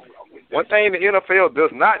 One thing the NFL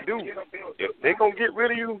does not do, if they're going to get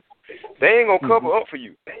rid of you, they ain't going to cover up for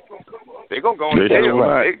you. They're going to go and tell you.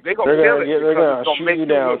 They're going to tell it because it's going to make you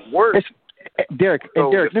look worse. Derek,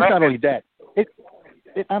 it's not only that.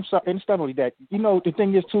 I'm sorry, it's not only that. You know, the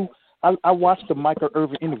thing is, too, I watched the Michael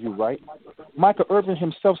Irvin interview, right? Michael Irvin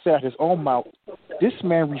himself said out his own mouth, this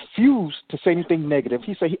man refused to say anything negative.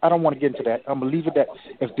 He said, I don't want to get into that. I'm going to leave it that.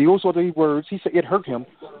 If those are the words, he said it hurt him,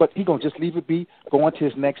 but he going to just leave it be, go on to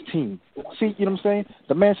his next team. See, you know what I'm saying?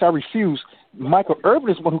 The man said, I refuse. Michael Irvin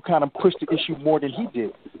is one who kind of pushed the issue more than he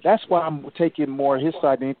did. That's why I'm taking more his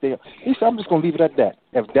side than anything else. He said, I'm just going to leave it at that.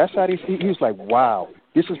 If that's how he was like, wow,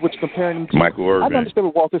 this is what you're comparing him to. Michael Irvin. I understand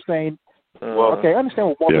what Walter's saying. I understand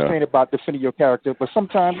what Walter's saying about defending your character, but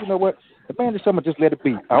sometimes, you know what? The man is someone, just let it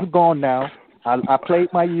be. I'm gone now. I played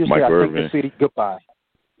my years there. I think the city. Goodbye.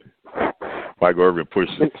 Michael Irvin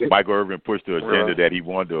pushed the agenda that he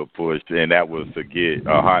wanted to push, and that was to get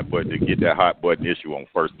a hot button, to get that hot button issue on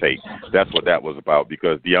First Take. That's what that was about,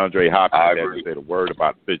 because DeAndre Hopkins hasn't said a word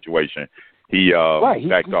about the situation. He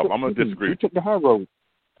backed off. I'm going to disagree. He took the high road.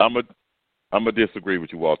 I'm going to disagree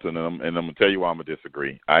with you, Walter, and I'm going to tell you why I'm going to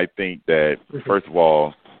disagree. I think that, first of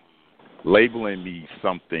all, labeling me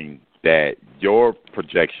something that your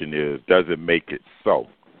projection is doesn't make it so.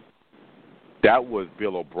 That was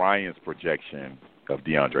Bill O'Brien's projection of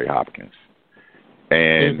DeAndre Hopkins.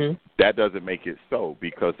 And that doesn't make it so,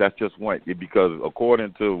 because that's just because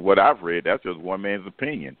according to what I've read, that's just one man's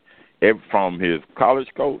opinion. From his college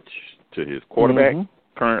coach to his quarterback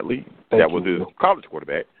currently, that was his college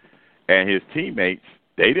quarterback, and his teammates,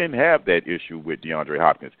 they didn't have that issue with DeAndre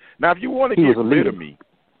Hopkins. Now, if you want to get rid of me,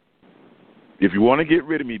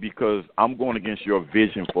 because I'm going against your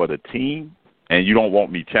vision for the team and you don't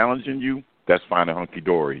want me challenging you, that's fine and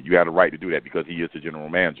hunky-dory. You had a right to do that because he is the general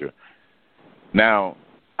manager. Now,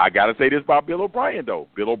 I got to say this about Bill O'Brien, though.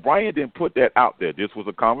 Bill O'Brien didn't put that out there. This was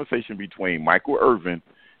a conversation between Michael Irvin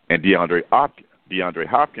and DeAndre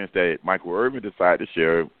Hopkins that Michael Irvin decided to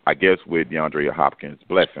share, I guess, with DeAndre Hopkins'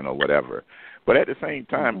 blessing or whatever. But at the same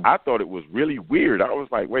time, I thought it was really weird. I was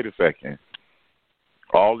like, wait a second.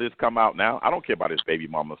 All this come out now? I don't care about his baby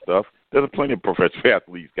mama stuff. There's plenty of professional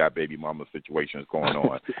athletes got baby mama situations going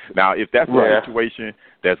on. Now, if that's a situation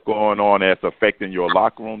that's going on that's affecting your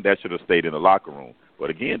locker room, that should have stayed in the locker room. But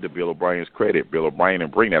again, to Bill O'Brien's credit, Bill O'Brien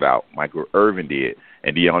didn't bring that out. Michael Irvin did.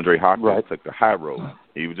 And DeAndre Hopkins took the high road.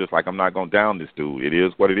 He was just like, I'm not going to down this dude. It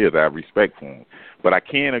is what it is. I have respect for him. But I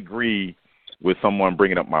can't agree with someone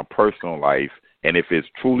bringing up my personal life, and if it's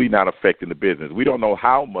truly not affecting the business. We don't know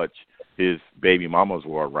how much his baby mamas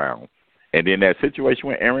were around. And then that situation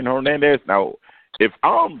with Aaron Hernandez. Now, if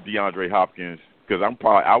I'm DeAndre Hopkins, because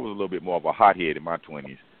I was a little bit more of a hothead in my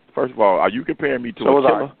 20s. First of all, are you comparing me to a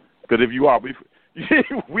killer? Because if you are,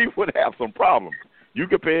 we would have some problems. You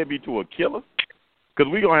comparing me to a killer?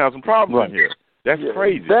 Because we're going to have some problems in here. That's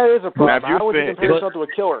crazy. That is a problem. How would you compare yourself to a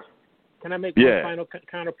killer? Can I make one final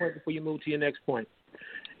counterpoint before you move to your next point?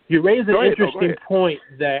 You raised an interesting point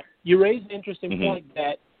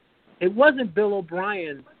that it wasn't Bill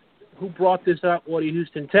O'Brien who brought this up or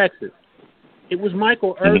Houston, Texas. It was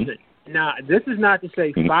Michael Irvin. Now, this is not to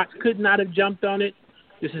say Fox could not have jumped on it.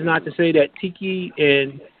 This is not to say that Tiki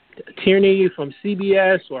and Tierney from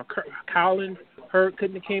CBS or Colin Hurd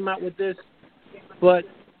couldn't have came out with this. But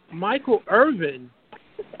Michael Irvin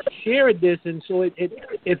shared this, and so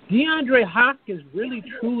if DeAndre Hopkins really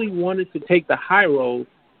truly wanted to take the high road,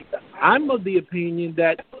 I'm of the opinion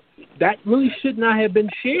that really should not have been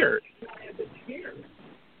shared.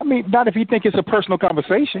 I mean, not if you think it's a personal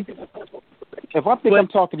conversation. if I think I'm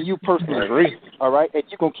talking to you personally, all right, and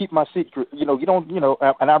you're gonna keep my secret, you don't,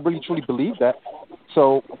 and I really truly believe that.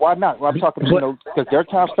 So why not? Well, I'm talking, because there are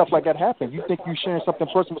times stuff like that happens. You think you're sharing something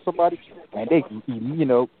personal with somebody, and they,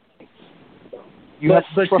 you have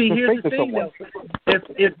but trust see, and here's faith the in thing, someone. though.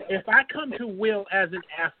 If I come to Will as an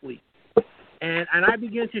athlete, and I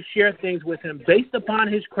begin to share things with him based upon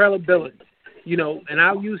his credibility, and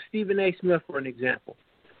I'll use Stephen A. Smith for an example.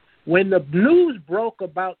 When the news broke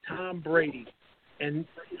about Tom Brady, and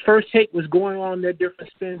First Take was going on their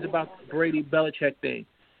different spins about the Brady-Belichick thing,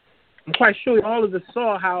 I'm quite sure all of us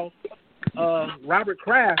saw how Robert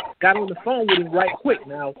Kraft got on the phone with him right quick.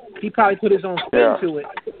 Now, he probably put his own spin to it,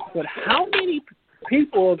 but how many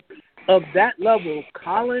people of that level,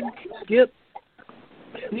 Colin, Skip,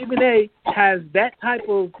 Stephen A. has that type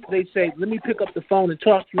of, they say, let me pick up the phone and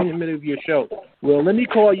talk to you in the middle of your show. Well, let me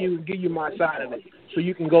call you and give you my side of it so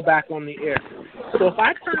you can go back on the air. So if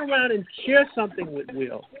I turn around and share something with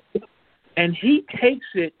Will, and he takes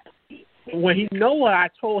it when he know what I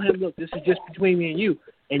told him, look, this is just between me and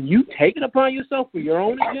you take it upon yourself for your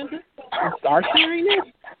own agenda and start sharing this?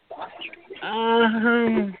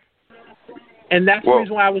 And that's the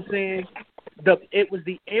reason why I was saying it was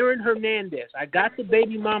the Aaron Hernandez. I got the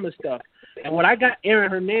baby mama stuff. And when I got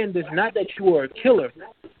Aaron Hernandez, not that you were a killer,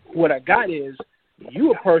 what I got is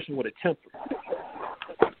you a person with a temper.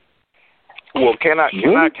 Well, can I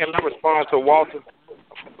respond to Walter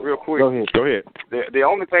real quick? Go ahead. The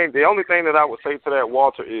only thing that I would say to that,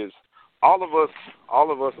 Walter, is all of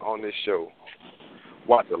us on this show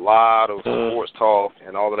watch a lot of sports talk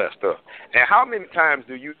and all of that stuff. And how many times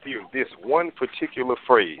do you hear this one particular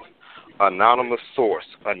phrase? Anonymous source,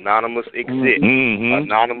 anonymous exec,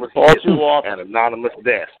 anonymous this, and anonymous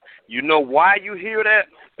that. You know why you hear that?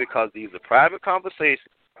 Because these are private conversations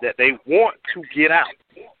that they want to get out.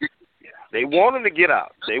 They want them to get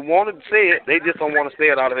out. They wanted to say it. They just don't want to say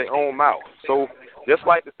it out of their own mouth. So just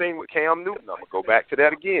like the thing with Cam Newton, I'm going to go back to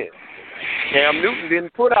that again. Cam Newton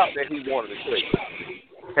didn't put out that he wanted to trade.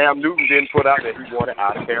 Cam Newton didn't put out that he wanted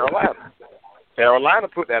out of Carolina. Carolina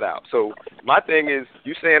put that out. So my thing is,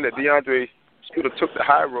 you saying that DeAndre should have took the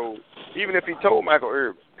high road, even if he told Michael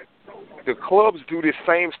Irvin. The clubs do this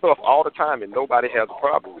same stuff all the time, and nobody has a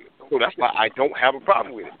problem with it. So that's why I don't have a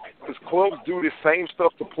problem with it. Because clubs do this same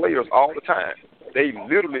stuff to players all the time. They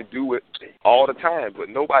literally do it all the time, but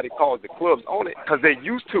nobody calls the clubs on it because they're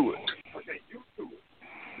used to it.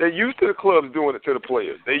 They're used to the clubs doing it to the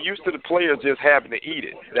players. They're used to the players just having to eat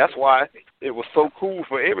it. That's why it was so cool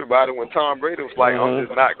for everybody when Tom Brady was like, I'm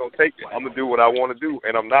just not going to take it. I'm going to do what I want to do,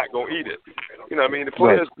 and I'm not going to eat it. You know what I mean? The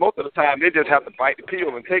players, most of the time, they just have to bite the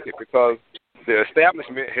pill and take it because the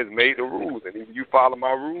establishment has made the rules, and either you follow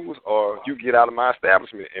my rules or you get out of my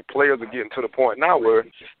establishment. And players are getting to the point now where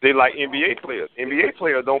they like NBA players. NBA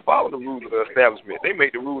players don't follow the rules of the establishment. They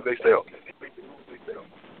make the rules themselves.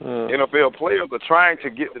 NFL players are trying to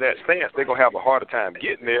get to that stance. They're going to have a harder time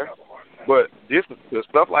getting there. But the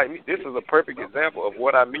stuff like me, this is a perfect example of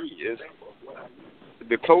what I mean is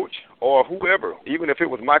the coach or whoever, even if it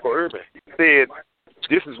was Michael Irvin, said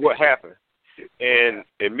this is what happened. And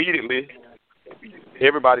immediately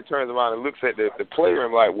everybody turns around and looks at the player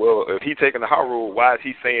and like, well, if he's taking the high road, why is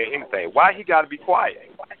he saying anything? Why he got to be quiet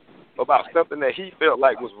about something that he felt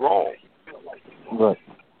like was wrong? Right.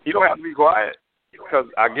 He don't have to be quiet. Because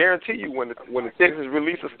I guarantee you, when the Texans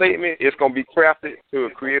release a statement, it's going to be crafted to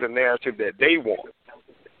create a narrative that they want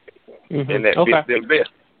and that fits them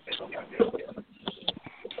best.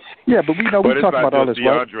 Yeah, but we know we talk about all this,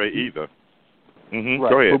 right? DeAndre either. Right.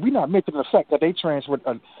 Go ahead. But we're not mentioning the fact that they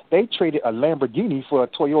traded a Lamborghini for a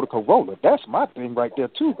Toyota Corolla. That's my thing right there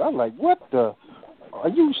too. I'm like, what the? Are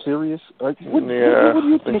you serious? What do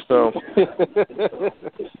you think? So.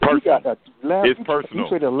 It's personal. You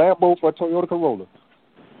traded a Lambo for a Toyota Corolla.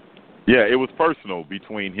 Yeah, it was personal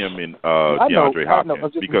between him and DeAndre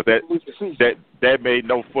Hopkins because that made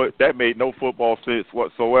no football sense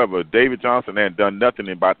whatsoever. David Johnson hadn't done nothing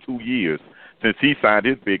in about 2 years since he signed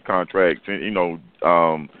his big contract.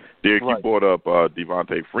 Derek, you brought up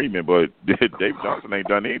Devontae Freeman, but David Johnson ain't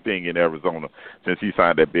done anything in Arizona since he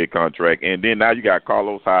signed that big contract. And then now you got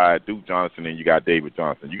Carlos Hyde, Duke Johnson, and you got David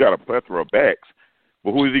Johnson. You got a plethora of backs,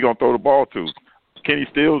 but who is he going to throw the ball to? Kenny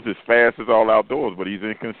Stills is fast as all outdoors, but he's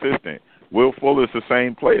inconsistent. Will Fuller is the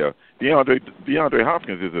same player. DeAndre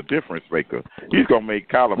Hopkins is a difference maker. He's going to make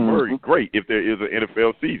Kyler Murray great if there is an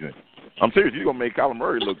NFL season. I'm serious. He's going to make Kyler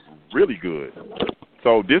Murray look really good.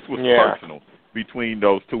 So this was personal between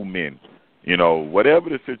those two men. Whatever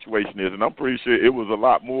the situation is, and I'm pretty sure it was a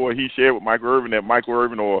lot more he shared with Michael Irvin that Michael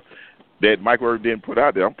Irvin didn't put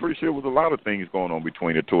out there. I'm pretty sure it was a lot of things going on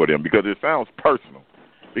between the two of them because it sounds personal.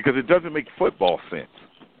 because it doesn't make football sense.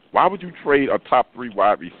 Why would you trade a top 3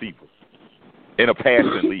 wide receiver in a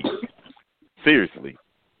passing league? Seriously.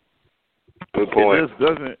 Good point. It just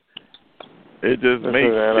doesn't. It just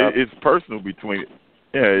makes it's personal between.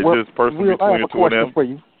 Yeah, it's just personal between the two of them. For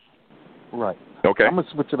you. Right. Okay. I'm gonna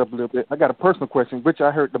switch it up a little bit. I got a personal question, which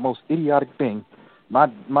I heard the most idiotic thing.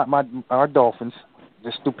 Our Dolphins,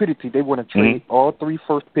 the stupidity, they want to trade all 3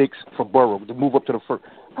 first picks for Burrow to move up to the first.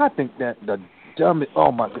 I think that the dumbest.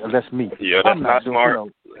 Oh my God, that's me. Yeah, that's not smart.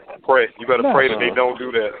 Pray. You better pray that they don't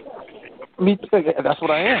do that. Me, that's what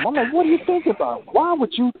I am. I'm like, what do you think about? Why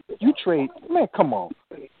would you trade? Man, come on.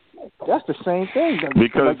 That's the same thing.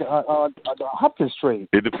 Because the Hopkins trade.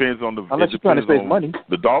 It depends on the. Unless you're trying to save money.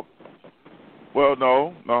 The Well,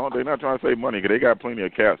 no, they're not trying to save money because they got plenty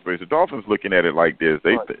of cap space. The Dolphins looking at it like this.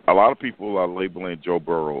 A lot of people are labeling Joe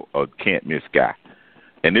Burrow a can't-miss guy,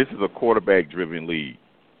 and this is a quarterback-driven league.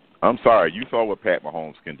 I'm sorry, you saw what Pat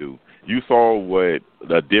Mahomes can do. You saw what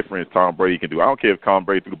the difference Tom Brady can do. I don't care if Tom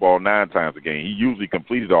Brady threw the ball 9 times a game. He usually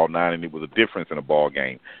completed all 9, and it was a difference in a ball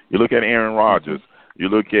game. You look at Aaron Rodgers. You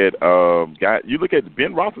look at You look at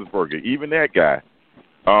Ben Roethlisberger. Even that guy.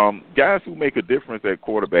 Guys who make a difference at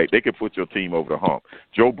quarterback, they can put your team over the hump.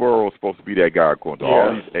 Joe Burrow is supposed to be that guy according to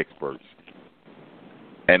all these experts.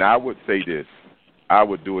 And I would say this. I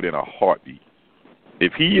would do it in a heartbeat.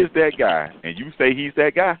 If he is that guy and you say he's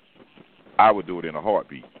that guy, I would do it in a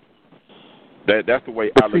heartbeat. That's the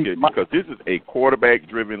way I look at it because this is a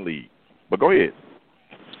quarterback-driven league. But go ahead.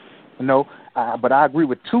 No, but I agree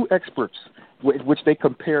with 2 experts, which they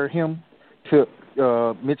compare him to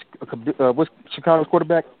what's Chicago's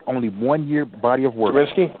quarterback? Only 1 year body of work.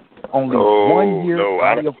 Trubisky? Only 1 year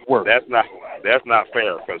body of work. That's not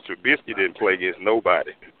fair because Trubisky didn't play against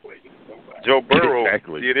nobody. Joe Burrow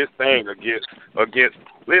did his thing against.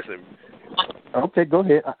 Listen. Okay, go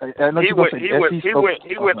ahead. He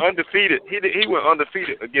went undefeated. He went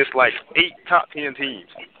undefeated against like 8 top 10 teams.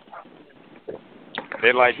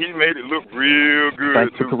 And like he made it look real good.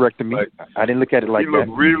 Thanks for correcting me. I didn't look at it like that.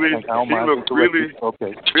 Really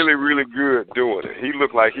good doing it. He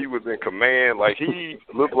looked like he was in command. Like he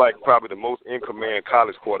looked like probably the most in command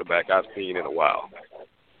college quarterback I've seen in a while.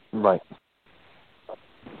 Right.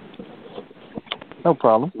 No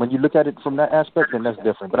problem. When you look at it from that aspect, then that's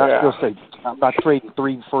different. But I still say I'm not trading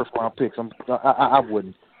 3 first-round picks. I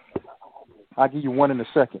wouldn't. I'll give you 1 in a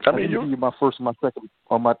second. I mean, give you my first, my second,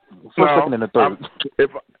 or my second, and a third.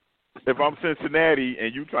 If I'm Cincinnati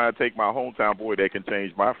and you trying to take my hometown boy that can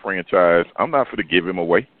change my franchise, I'm not going to give him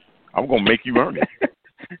away. I'm going to make you earn it.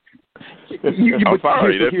 I'm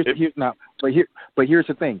sorry. But here's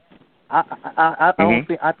the thing. I don't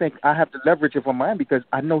think I think I have to leverage it for mine because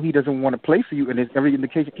I know he doesn't want to play for you, and there's every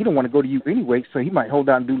indication he don't want to go to you anyway. So he might hold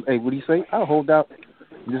out and do. Hey, what do you say? I'll hold out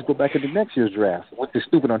and just go back into next year's draft. Which is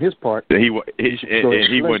stupid on his part. He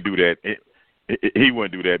wouldn't do that. He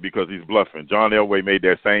wouldn't do that because he's bluffing. John Elway made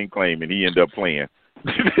that same claim, and he ended up playing.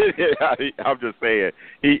 I'm just saying.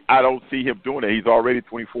 I don't see him doing it. He's already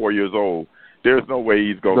 24 years old. There's no way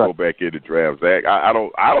he's gonna go back in the draft, Zach. I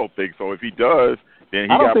don't think so. If he does, then he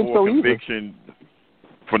got more conviction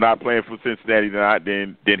for not playing for Cincinnati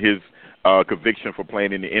than his conviction for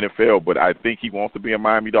playing in the NFL. But I think he wants to be a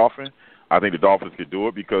Miami Dolphin. I think the Dolphins could do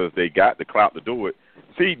it because they got the clout to do it.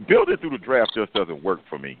 See, building through the draft just doesn't work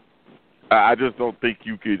for me. I just don't think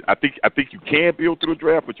you could. I think you can build through the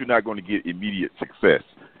draft, but you're not going to get immediate success.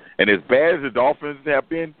 And as bad as the Dolphins have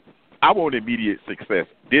been, I want immediate success.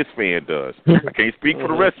 This fan does. I can't speak for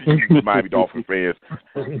the rest of you Miami Dolphin fans.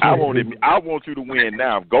 I want you to win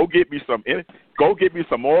now. Go get me some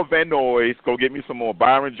more Van Noys. Go get me some more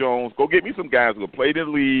Byron Jones. Go get me some guys who have played in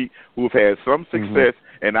the league, who have had some success,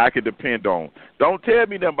 and I can depend on. Don't tell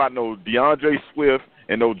me nothing about no DeAndre Swift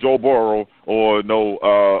and no Joe Burrow or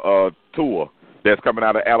no Tua that's coming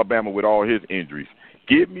out of Alabama with all his injuries.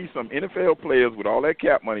 Give me some NFL players with all that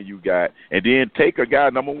cap money you got, and then take a guy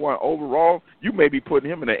number 1 overall. You may be putting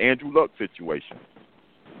him in an Andrew Luck situation.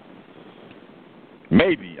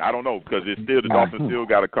 Maybe. I don't know, because it's still the Dolphins still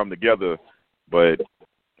got to come together. But,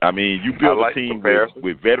 I mean, you build a team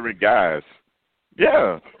with veteran guys.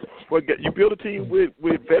 Yeah. Well, you build a team with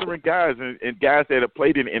veteran guys and guys that have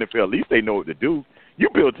played in the NFL. At least they know what to do. You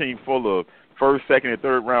build a team full of first, second, and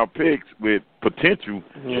third round picks with potential.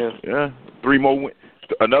 Yeah. 3 more wins.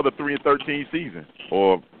 Another 3-13 season,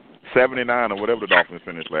 or 7-9, or whatever the Dolphins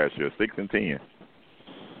finished last year, 6-10.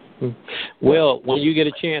 Well, when you get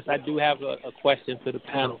a chance, I do have a question for the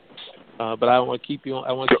panel, but I want to keep you on.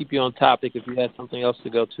 I want to keep you on topic. If you had something else to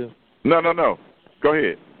go to. No. Go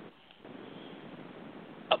ahead.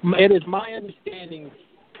 It is my understanding,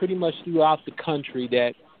 pretty much throughout the country,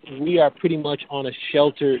 that we are pretty much on a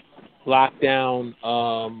sheltered lockdown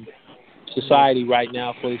society right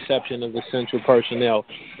now, for the exception of essential personnel.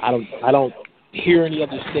 I don't hear any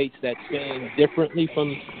other states that's saying differently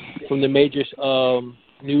from the major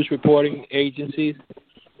news reporting agencies.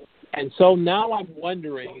 And so now I'm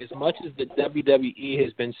wondering, as much as the WWE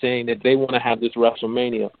has been saying that they want to have this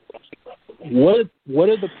WrestleMania, what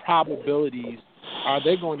are the probabilities? Are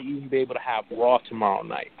they going to even be able to have Raw tomorrow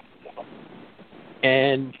night?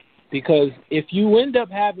 And because if you end up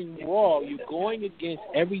having Raw, you're going against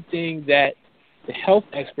everything that the health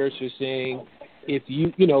experts are saying. If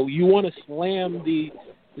you want to slam the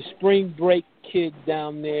spring break kids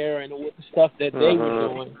down there and with the stuff that they were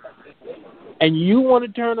doing, and you want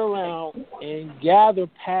to turn around and gather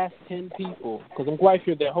past 10 people, because I'm quite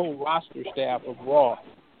sure their whole roster staff of Raw,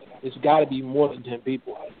 it's got to be more than 10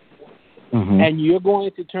 people. And you're going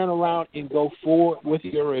to turn around and go forward with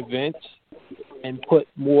your events and put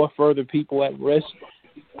more further people at risk.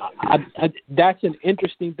 That's an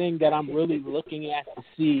interesting thing that I'm really looking at to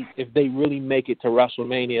see if they really make it to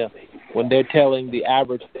WrestleMania when they're telling the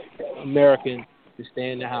average American to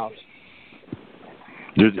stay in the house.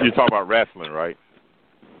 You're talking about wrestling, right?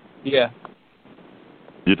 Yeah.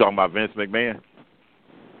 You're talking about Vince McMahon?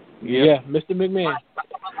 Yeah, Mr. McMahon.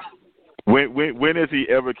 When has he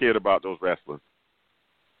ever cared about those wrestlers?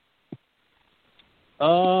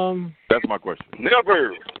 That's my question.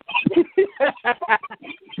 Never.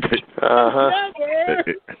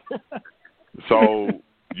 So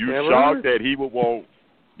you shocked that he would want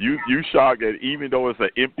you shocked that even though it's an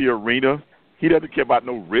empty arena, he doesn't care about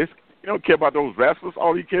no risk. He don't care about those wrestlers.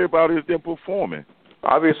 All he cares about is them performing.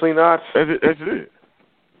 Obviously not. That's it.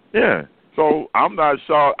 Yeah. So I'm not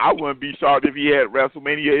shocked. I wouldn't be shocked if he had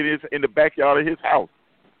WrestleMania in the backyard of his house.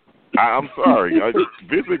 I'm sorry.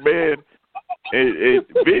 Vince McMahon and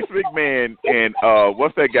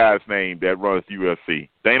what's that guy's name that runs UFC?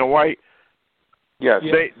 Dana White? Yes.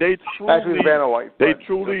 They truly, actually Dana White. They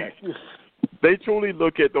truly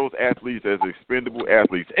look at those athletes as expendable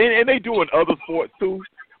athletes. And they do in other sports too,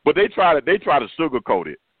 but they try to sugarcoat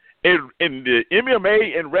it. In the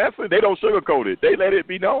MMA and wrestling, they don't sugarcoat it. They let it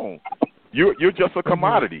be known. You're just a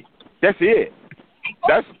commodity. That's it.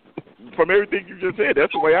 That's from everything you just said.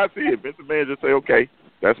 That's the way I see it. Vince McMahon just say, okay,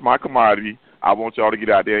 that's my commodity. I want y'all to get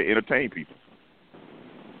out there and entertain people.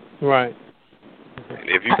 Right. And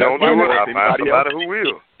if you don't do it, I'll find somebody who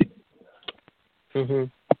will.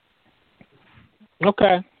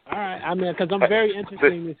 Okay. All right. I mean, because I'm very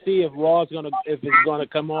interested to see if Raw's if it's gonna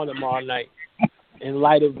come on tomorrow night. In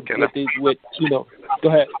light of go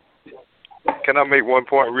ahead. Can I make one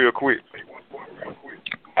point real quick?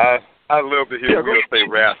 I love to hear Will say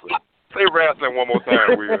wrestling. Say wrestling one more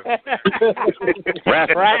time, Will.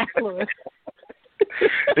 Wrestling.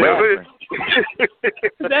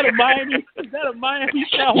 Is that a Miami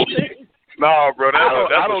show thing? No, bro, that's a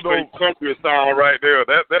straight country song right there.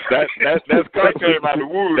 That's country. That came out of the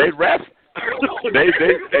woods. They rap. I'm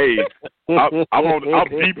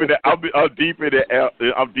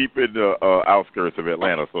deep in the outskirts of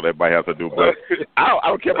Atlanta, so that might have to do. But I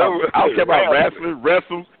don't care about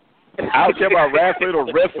wrestling. I don't care about wrestling or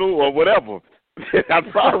wrestle or whatever. I'm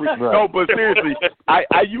sorry. Right. No, but seriously, I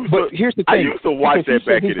used to watch that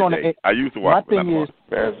back in the day. I used to watch it. My thing is,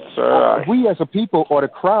 we as a people or the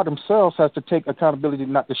crowd themselves has to take accountability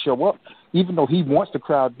not to show up, even though he wants the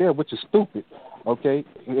crowd there, which is stupid. Okay,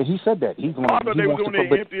 and he said that he's going. I thought they were doing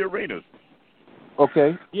it in empty arenas.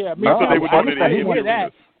 Okay. Yeah, me too. They were doing it in empty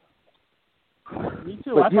arenas. Me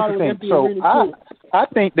too. I thought it was empty arenas too. I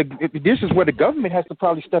think this is where the government has to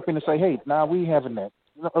probably step in and say, hey, we having that.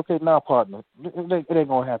 Okay, now, partner, it ain't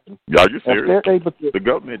going to happen. Are you serious? The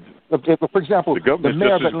government. For example, the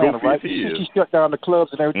mayor of Atlanta, right? She shut down the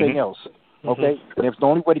clubs and everything else. Okay? And if the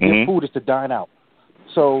only way to get food is to dine out.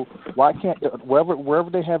 So why can't, wherever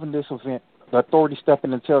they're having this event, the authorities step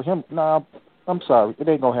in and tell him, nah, I'm sorry, it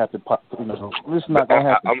ain't going to happen. It's not going to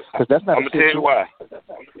happen. Because that's not I'm going to tell you why.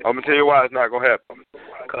 I'm going to tell you why it's not going to happen.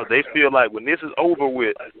 Because they feel like when this is over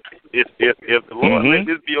with, if the Lord let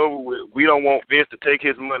this be over with, we don't want Vince to take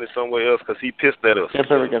his money somewhere else because he pissed at us.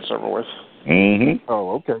 If ever gets over with.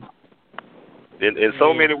 Oh, okay. In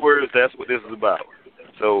so many words, that's what this is about.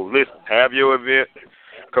 So, listen, have your event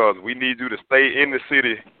because we need you to stay in the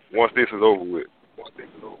city once this is over with.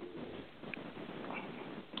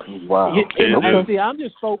 Wow. See, I'm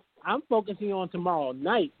focusing on tomorrow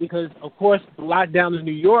night because, of course, the lockdown in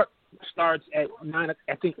New York starts at 9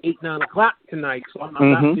 o'clock tonight. So I'm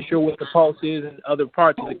not too sure what the pulse is in other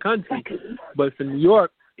parts of the country. But for New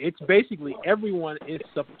York, it's basically everyone is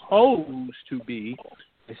supposed to be,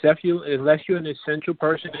 unless you're an essential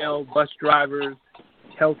personnel, bus drivers,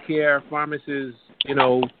 healthcare, pharmacists,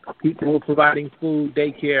 people who are providing food,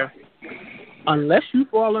 daycare. Unless you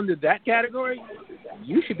fall under that category,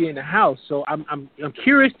 you should be in the house. So I'm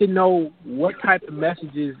curious to know what type of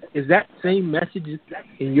messages is that same message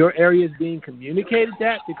in your area is being communicated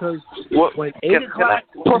because when 8 o'clock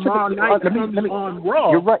tomorrow night comes on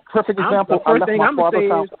Raw, you're right. Perfect example. The first thing I'm going to say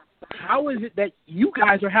is, how is it that you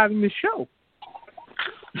guys are having this show?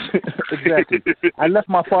 Exactly. I left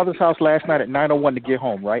my father's house last night at 9:01 to get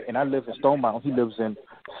home, right? And I live in Stone Mountain. He lives in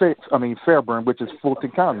Fairburn, which is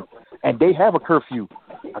Fulton County, and they have a curfew.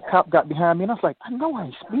 A cop got behind me, and I was like, I know I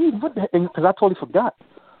ain't speeding. What the heck? Because I totally forgot.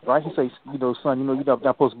 Right? He says, son, you're not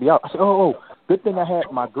supposed to be out. I said, oh, good thing I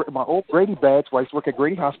had my old Grady badge. Where I used to work at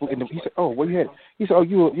Grady Hospital. And he said, oh, where you headed? He said, oh,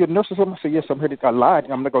 you're a nurse or something? I said, yes, I'm headed. I lied.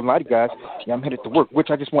 I'm not going to lie to you guys. Yeah, I'm headed to work, which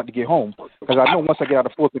I just wanted to get home because I know once I get out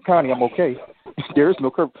of Fulton County, I'm okay. There is no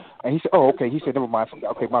curfew. And he said, oh, okay. He said, never mind.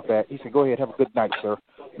 Okay, my bad. He said, go ahead, have a good night, sir.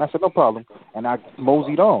 And I said, no problem. And I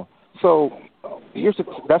moseyed on. So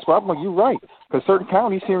that's why I'm like, you're right. Because certain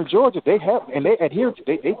counties here in Georgia, they have and they adhere to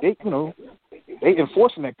they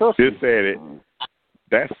enforcing that curfew.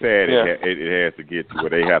 That's sad. Yeah. It has to get to where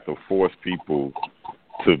they have to force people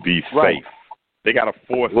to be right. safe. They got to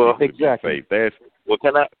force people to be safe.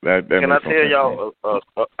 Can I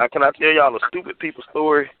tell y'all a stupid people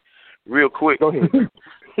story real quick? Go ahead.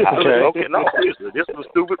 Okay, no, seriously, this is a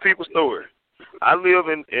stupid people story. I live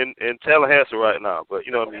in Tallahassee right now, but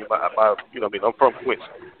you know what I mean. I'm from Quincy.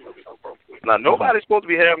 Now nobody's supposed to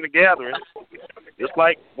be having a gathering. It's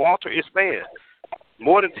like Walter expands.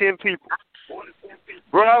 More than 10 people.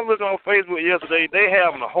 Bro, I was looking on Facebook yesterday. They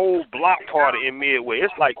having a whole block party in Midway.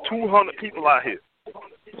 It's like 200 people out here.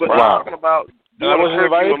 But they're talking about doing a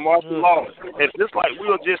curfew and martial law. And just like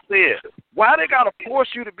Will just said, why they got to force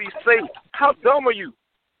you to be safe? How dumb are you?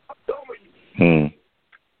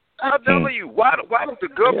 How dumb are you? Why does the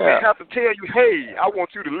government have to tell you, hey, I want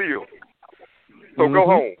you to live? So go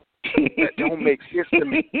home. That don't make sense to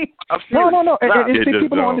me. No. And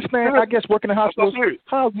people don't understand. I guess working in hospitals,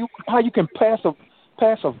 how you can pass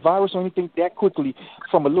a virus or anything that quickly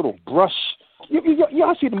from a little brush.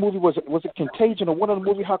 Y'all see the movie? Was it Contagion or one of the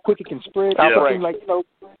movies? How quick it can spread? Something like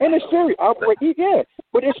and it's serious. Outbreak,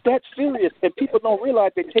 but it's that serious, and people don't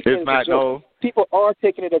realize they're taking it as a joke. People are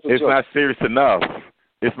taking it as a joke. It's not serious enough.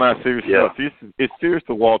 It's not serious enough. It's serious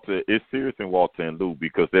to Walter. It's serious in Walter and Lou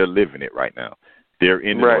because they're living it right now. They're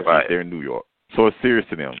in the Northeast. They're in New York. So it's serious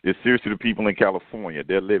to them. It's serious to the people in California.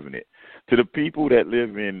 They're living it. To the people that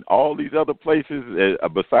live in all these other places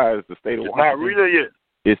besides the state of Washington. It's not real yet.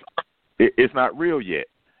 It's not real yet.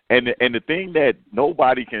 And the thing that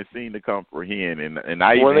nobody can seem to comprehend, and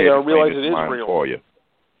I even had to explain this to my employer.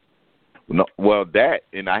 No, well, that,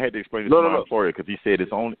 and I had to explain this to my employer because he said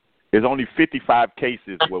it's only 55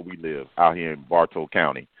 cases where we live out here in Bartow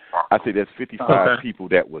County. I said that's 55 people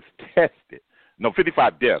that was tested. No,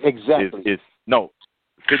 55 deaths. Exactly.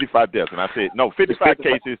 55 deaths. And I said, no, 55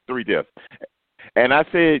 cases, 3 deaths. And I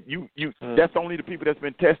said, that's only the people that's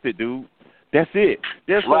been tested, dude. That's it.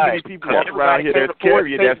 There's so many people around here that's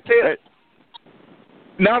carrying that.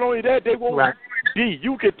 Not only that, they won't. Right.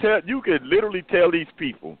 You could literally tell these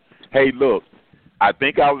people, hey, look, I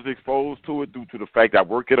think I was exposed to it due to the fact I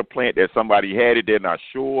work at a plant that somebody had it, they're not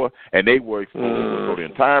sure, and they were exposed. So the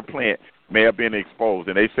entire plant may have been exposed,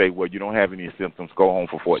 and they say, well, you don't have any symptoms, go home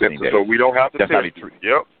for 14 days. So we don't have to That's how they treat it.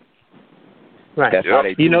 Yep. Right. That's how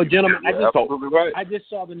they treat it. Gentlemen, I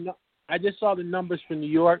just saw the numbers for New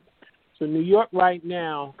York. So New York right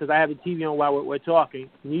now, because I have the TV on while we're talking,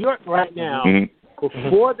 New York right now,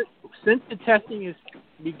 since the testing has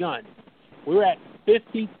begun, we're at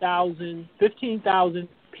 15,000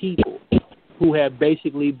 people who have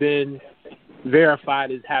basically been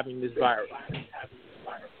verified as having this virus.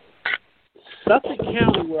 Suffolk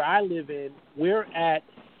County, where I live in, we're at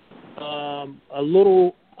a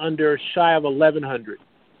little under shy of 1,100.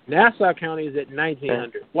 Nassau County is at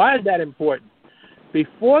 1,900. Why is that important?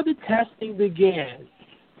 Before the testing began,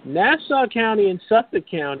 Nassau County and Suffolk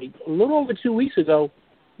County, a little over 2 weeks ago,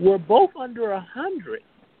 were both under 100.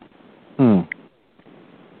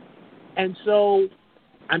 And so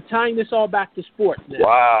I'm tying this all back to sports now.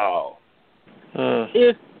 Wow.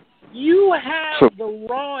 If you have the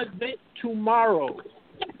Raw event tomorrow,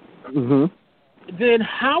 then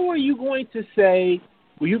how are you going to say,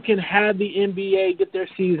 well, you can have the NBA get their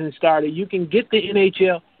season started, you can get the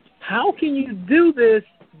NHL? How can you do this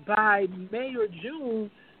by May or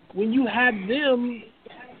June when you have them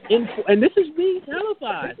in? And this is being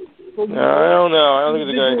televised. I don't know. I don't think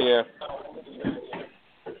it's a good idea.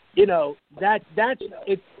 That's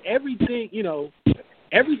it's everything.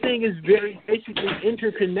 Everything is very basically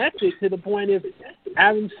interconnected to the point of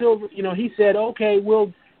Adam Silver, he said, okay,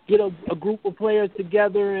 we'll get a group of players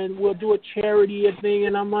together and we'll do a charity thing.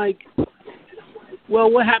 And I'm like, well,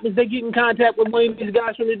 what happens? They get in contact with one of these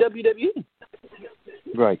guys from the WWE.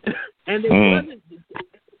 Right. And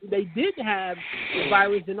they did have the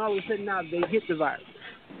virus, and all of a sudden now they get the virus.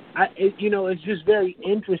 It's just very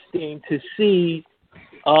interesting to see.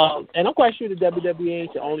 And I'm quite sure the WWE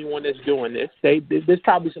ain't the only one that's doing this. There's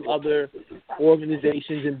probably some other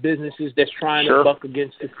organizations and businesses that's trying to buck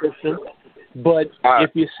against the system. But if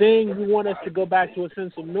you're saying you want us to go back to a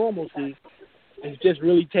sense of normalcy, it's just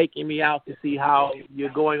really taking me out to see how you're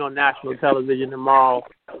going on national television tomorrow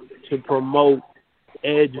to promote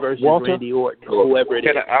Edge versus Walter? Randy Orton or whoever it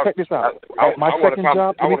is. Check this out. At my second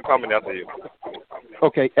job, I want to comment after you.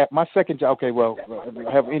 Okay, at my second job. Okay, well,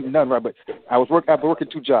 I haven't done right, but I've been working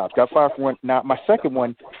 2 jobs. Got fired from one. Now my second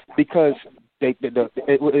one, because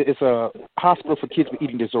it's a hospital for kids with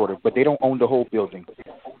eating disorder, but they don't own the whole building.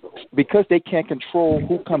 Because they can't control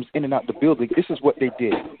who comes in and out the building, this is what they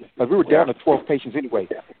did. Because we were down to 12 patients anyway.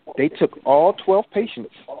 They took all 12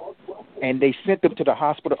 patients and they sent them to the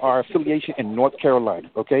hospital, our affiliation in North Carolina,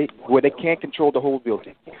 okay, where they can't control the whole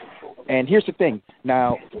building. And here's the thing.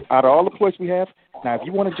 Now, out of all the places we have, now, if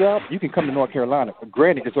you want a job, you can come to North Carolina.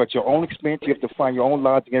 Granted, it's at your own expense. You have to find your own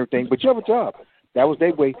lodging and everything, but you have a job. That was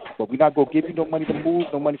their way, but we're not going to give you no money to move,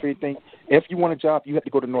 no money for anything. If you want a job, you have to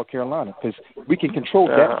go to North Carolina because we can control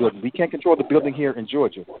that building. We can't control the building here in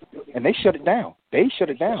Georgia. And they shut it down.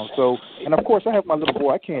 So, and, of course, I have my little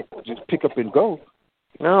boy. I can't just pick up and go.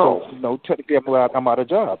 No. So, technically I'm out of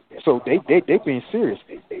job. So they being serious.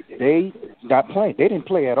 They not playing. They didn't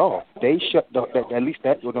play at all. They shut at least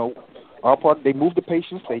that, our part. They moved the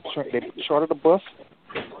patients. They chartered a bus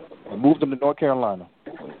and moved them to North Carolina.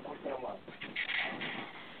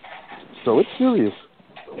 So it's serious.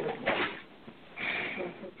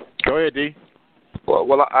 Go ahead, D.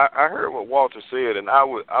 Well, I heard what Walter said, and I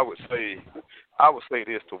would say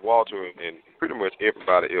this to Walter and pretty much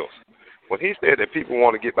everybody else. When he said that people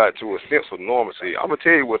want to get back to a sense of normalcy, I'm gonna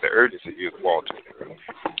tell you what the urgency is, Walter.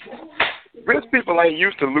 Rich people ain't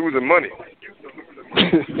used to losing money.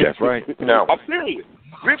 That's right. No. I'm serious.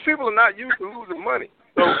 Rich people are not used to losing money.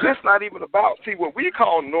 So that's not even about. See, what we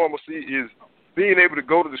call normalcy is being able to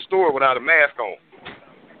go to the store without a mask on.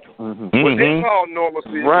 Mm-hmm. What they call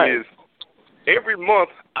normalcy is every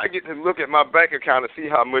month I get to look at my bank account and see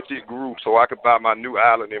how much it grew so I could buy my new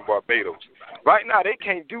island in Barbados. Right now they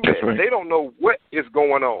can't do that. Right. They don't know what is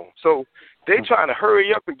going on. So they trying to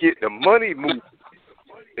hurry up and get the money moving.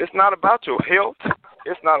 It's not about your health.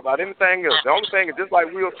 It's not about anything else. The only thing is, just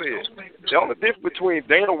like Will said, the only difference between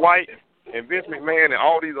Dana White and Vince McMahon and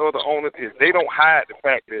all these other owners is they don't hide the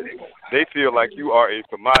fact that they feel like you are a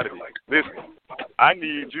commodity. Listen, I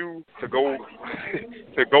need you to go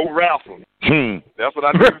raffle. That's what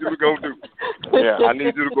I need you to go do. Yeah, I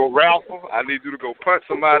need you to go raffle. I need you to go punch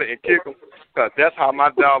somebody and kick them, because that's how my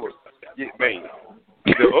dollars get made.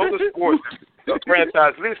 The other sports, the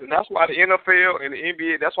franchise, listen, that's why the NFL and the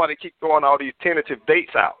NBA, that's why they keep throwing all these tentative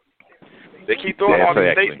dates out. They keep throwing all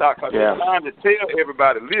these dates out because they're trying to tell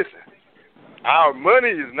everybody, listen, our money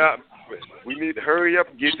is not. We need to hurry up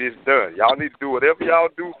and get this done. Y'all need to do whatever y'all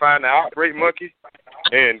do. Find the outbreak monkey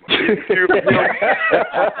and get the cure for him.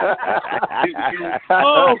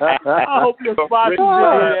 I hope your sponsor doing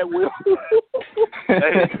that, Will.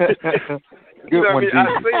 Good one,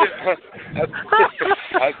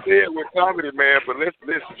 I say it with comedy, man, but let's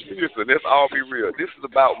seriously, let's all be real. This is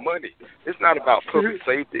about money. It's not about public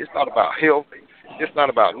safety. It's not about health. It's not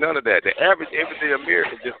about none of that. The average everyday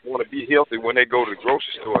American just want to be healthy when they go to the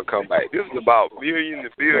grocery store and come back. This is about millions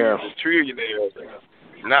and billions and trillionaires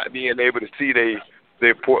not being able to see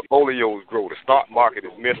their portfolios grow. The stock market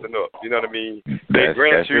is messing up. You know what I mean? Their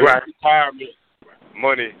grandchildren's retirement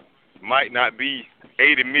money might not be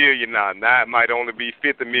 $80 million now. Now it might only be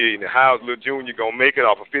 $50 million. How's little Junior gonna make it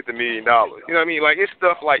off of $50 million? You know what I mean? Like, it's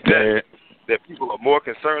stuff like that that people are more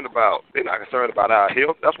concerned about. They're not concerned about our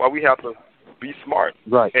health. That's why we have to be smart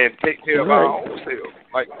and take care of our own selves.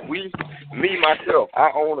 Like myself,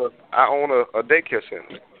 I own a daycare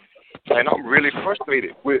center, and I'm really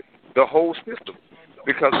frustrated with the whole system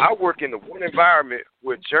because I work in the one environment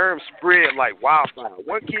where germs spread like wildfire.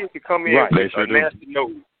 One kid could come in with a nasty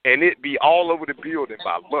nose, and it be all over the building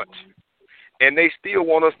by lunch. And they still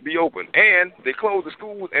want us to be open. And they close the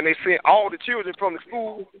schools, and they send all the children from the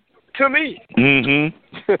school to me.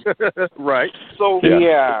 Right. So,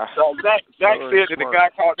 so Zach said that the guy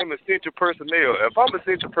called them essential personnel. If I'm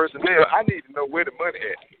essential personnel, I need to know where the money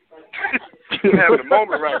at. We're having a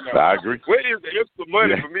moment right now. I agree. Where is the some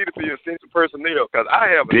money for me to be essential personnel because I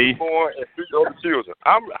have a newborn and 3 other children.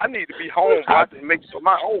 I need to be home watching, make sure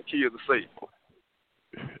my own kids are safe.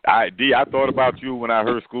 I thought about you when I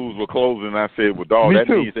heard schools were closing, and I said, well, dog, that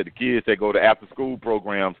means that the kids that go to after-school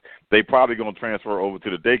programs, they probably going to transfer over to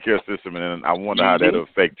the daycare system, and I wonder how that will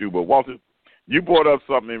affect you. But, Walter, you brought up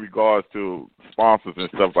something in regards to sponsors and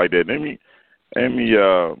stuff like that. Let me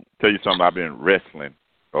tell you something I've been wrestling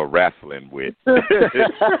with. I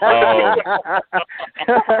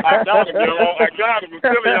got him, yo. I got him. I'm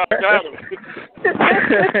telling you, I got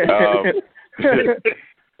him.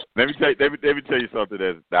 Let me tell you something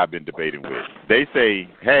that I've been debating with. They say,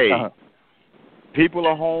 hey, people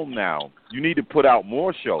are home now. You need to put out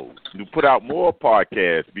more shows. You put out more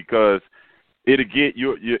podcasts because it'll get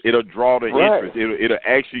it'll draw the interest.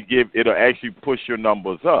 It'll actually push your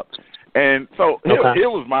numbers up. And so here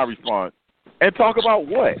was my response. And talk about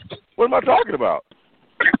what? What am I talking about?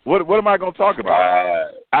 What am I going to talk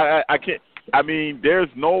about? I can't. I mean, there's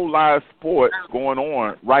no live sports going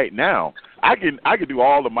on right now. I can do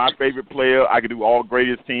all of my favorite player. I can do all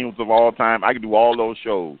greatest teams of all time. I can do all those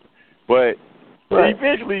shows, but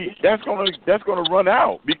eventually that's gonna run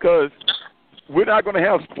out because we're not gonna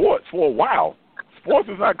have sports for a while. Sports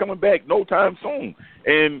is not coming back no time soon.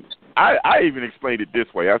 And I even explained it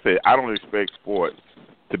this way. I said I don't expect sports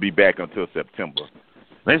to be back until September.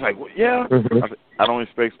 And it's like, well, yeah. I said, I don't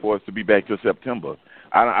expect sports to be back till September.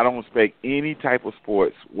 I don't expect any type of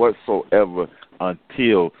sports whatsoever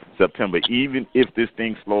until September, even if this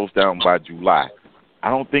thing slows down by July. I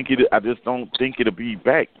just don't think it'll be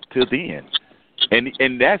back till then.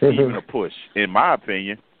 And that's even a push, in my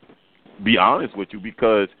opinion, be honest with you,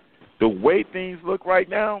 because the way things look right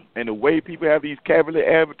now and the way people have these cavalier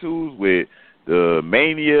attitudes with the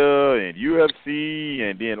Mania and UFC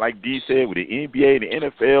and then, like D said, with the NBA and the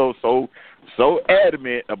NFL so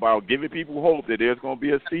adamant about giving people hope that there's going to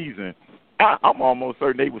be a season, I'm almost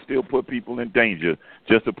certain they will still put people in danger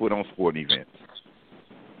just to put on sporting events.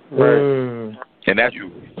 Right. And that's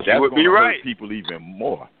going to hurt people even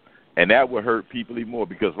more. And that would hurt people even more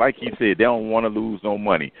because, like he said, they don't want to lose no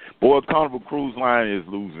money. Boy, Carnival Cruise Line is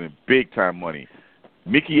losing big-time money.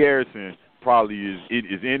 Mickey Harrison probably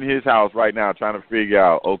is in his house right now trying to figure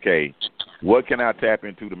out, okay, what can I tap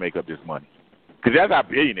into to make up this money? Because that's how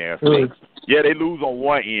billionaires think. Yeah, they lose on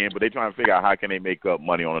one end, but they're trying to figure out how can they make up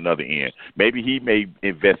money on another end. Maybe he may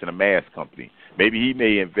invest in a mask company. Maybe he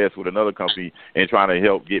may invest with another company and trying to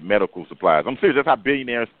help get medical supplies. I'm serious. That's how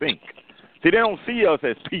billionaires think. See, they don't see us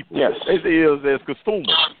as people. Yes. They see us as consumers.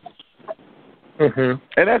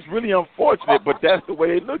 And that's really unfortunate, but that's the way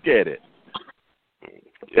they look at it.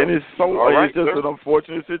 And it's it's just an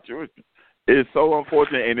unfortunate situation. It's so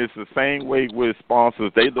unfortunate, and it's the same way with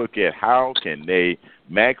sponsors. They look at how can they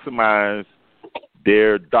maximize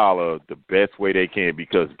their dollar the best way they can,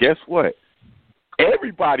 because guess what?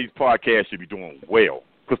 Everybody's podcast should be doing well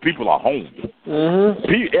because people are home.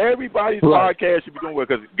 Everybody's podcast should be doing well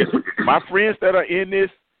because my friends that are in this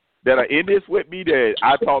with me that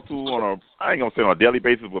I talk to I ain't going to say on a daily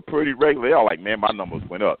basis, but pretty regularly, they're all like, man, my numbers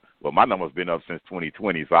went up. Well, my numbers been up since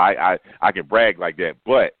 2020, so I can brag like that.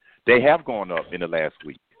 But they have gone up in the last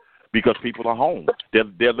week because people are home.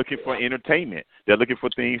 They're looking for entertainment. They're looking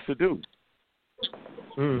for things to do.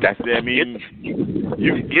 That's it. I mean,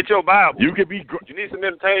 you get your Bible. You can be. You need some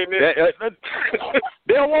entertainment.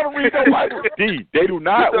 They don't want to read the Bible. They do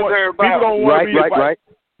not want. People don't want to read the Bible. Right.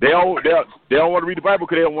 They don't want to read the Bible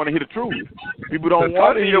because they don't want to hear the truth. People don't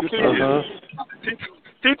want to hear the truth.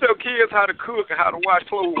 Teach your kids how to cook and how to wash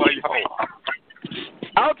clothes while you're home.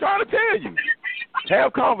 I'm trying to tell you.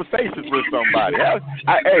 Have conversations with somebody.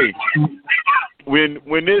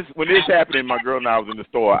 When this happened, my girl and I was in the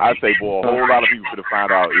store, I say, boy, a whole lot of people should have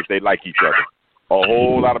found out if they like each other. A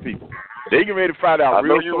whole lot of people. They get ready to find out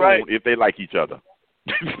real soon if they like each other.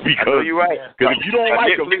 Because if you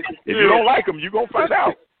don't like them, you're gonna find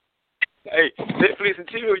out. Hey, Netflix and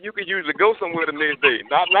chill, you can usually go somewhere the next day.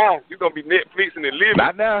 Not now. You're going to be Netflixing and living.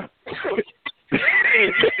 Not now.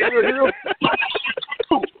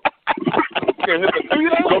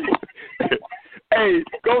 Hey,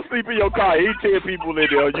 go sleep in your car. He 10 people in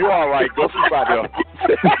there. You all right. Go sleep out there.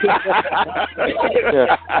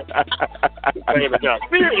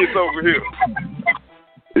 Serious over here.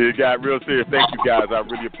 It got real serious. Thank you, guys. I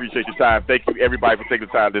really appreciate your time. Thank you, everybody, for taking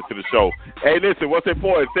the time to listen to the show. Hey, listen, what's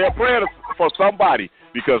important? Say a prayer for somebody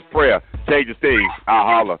because prayer changes things. I'll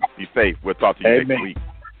holler. Be safe. We'll talk to you next week.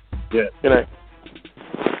 Yeah. Good night.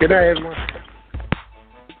 Good night, everyone.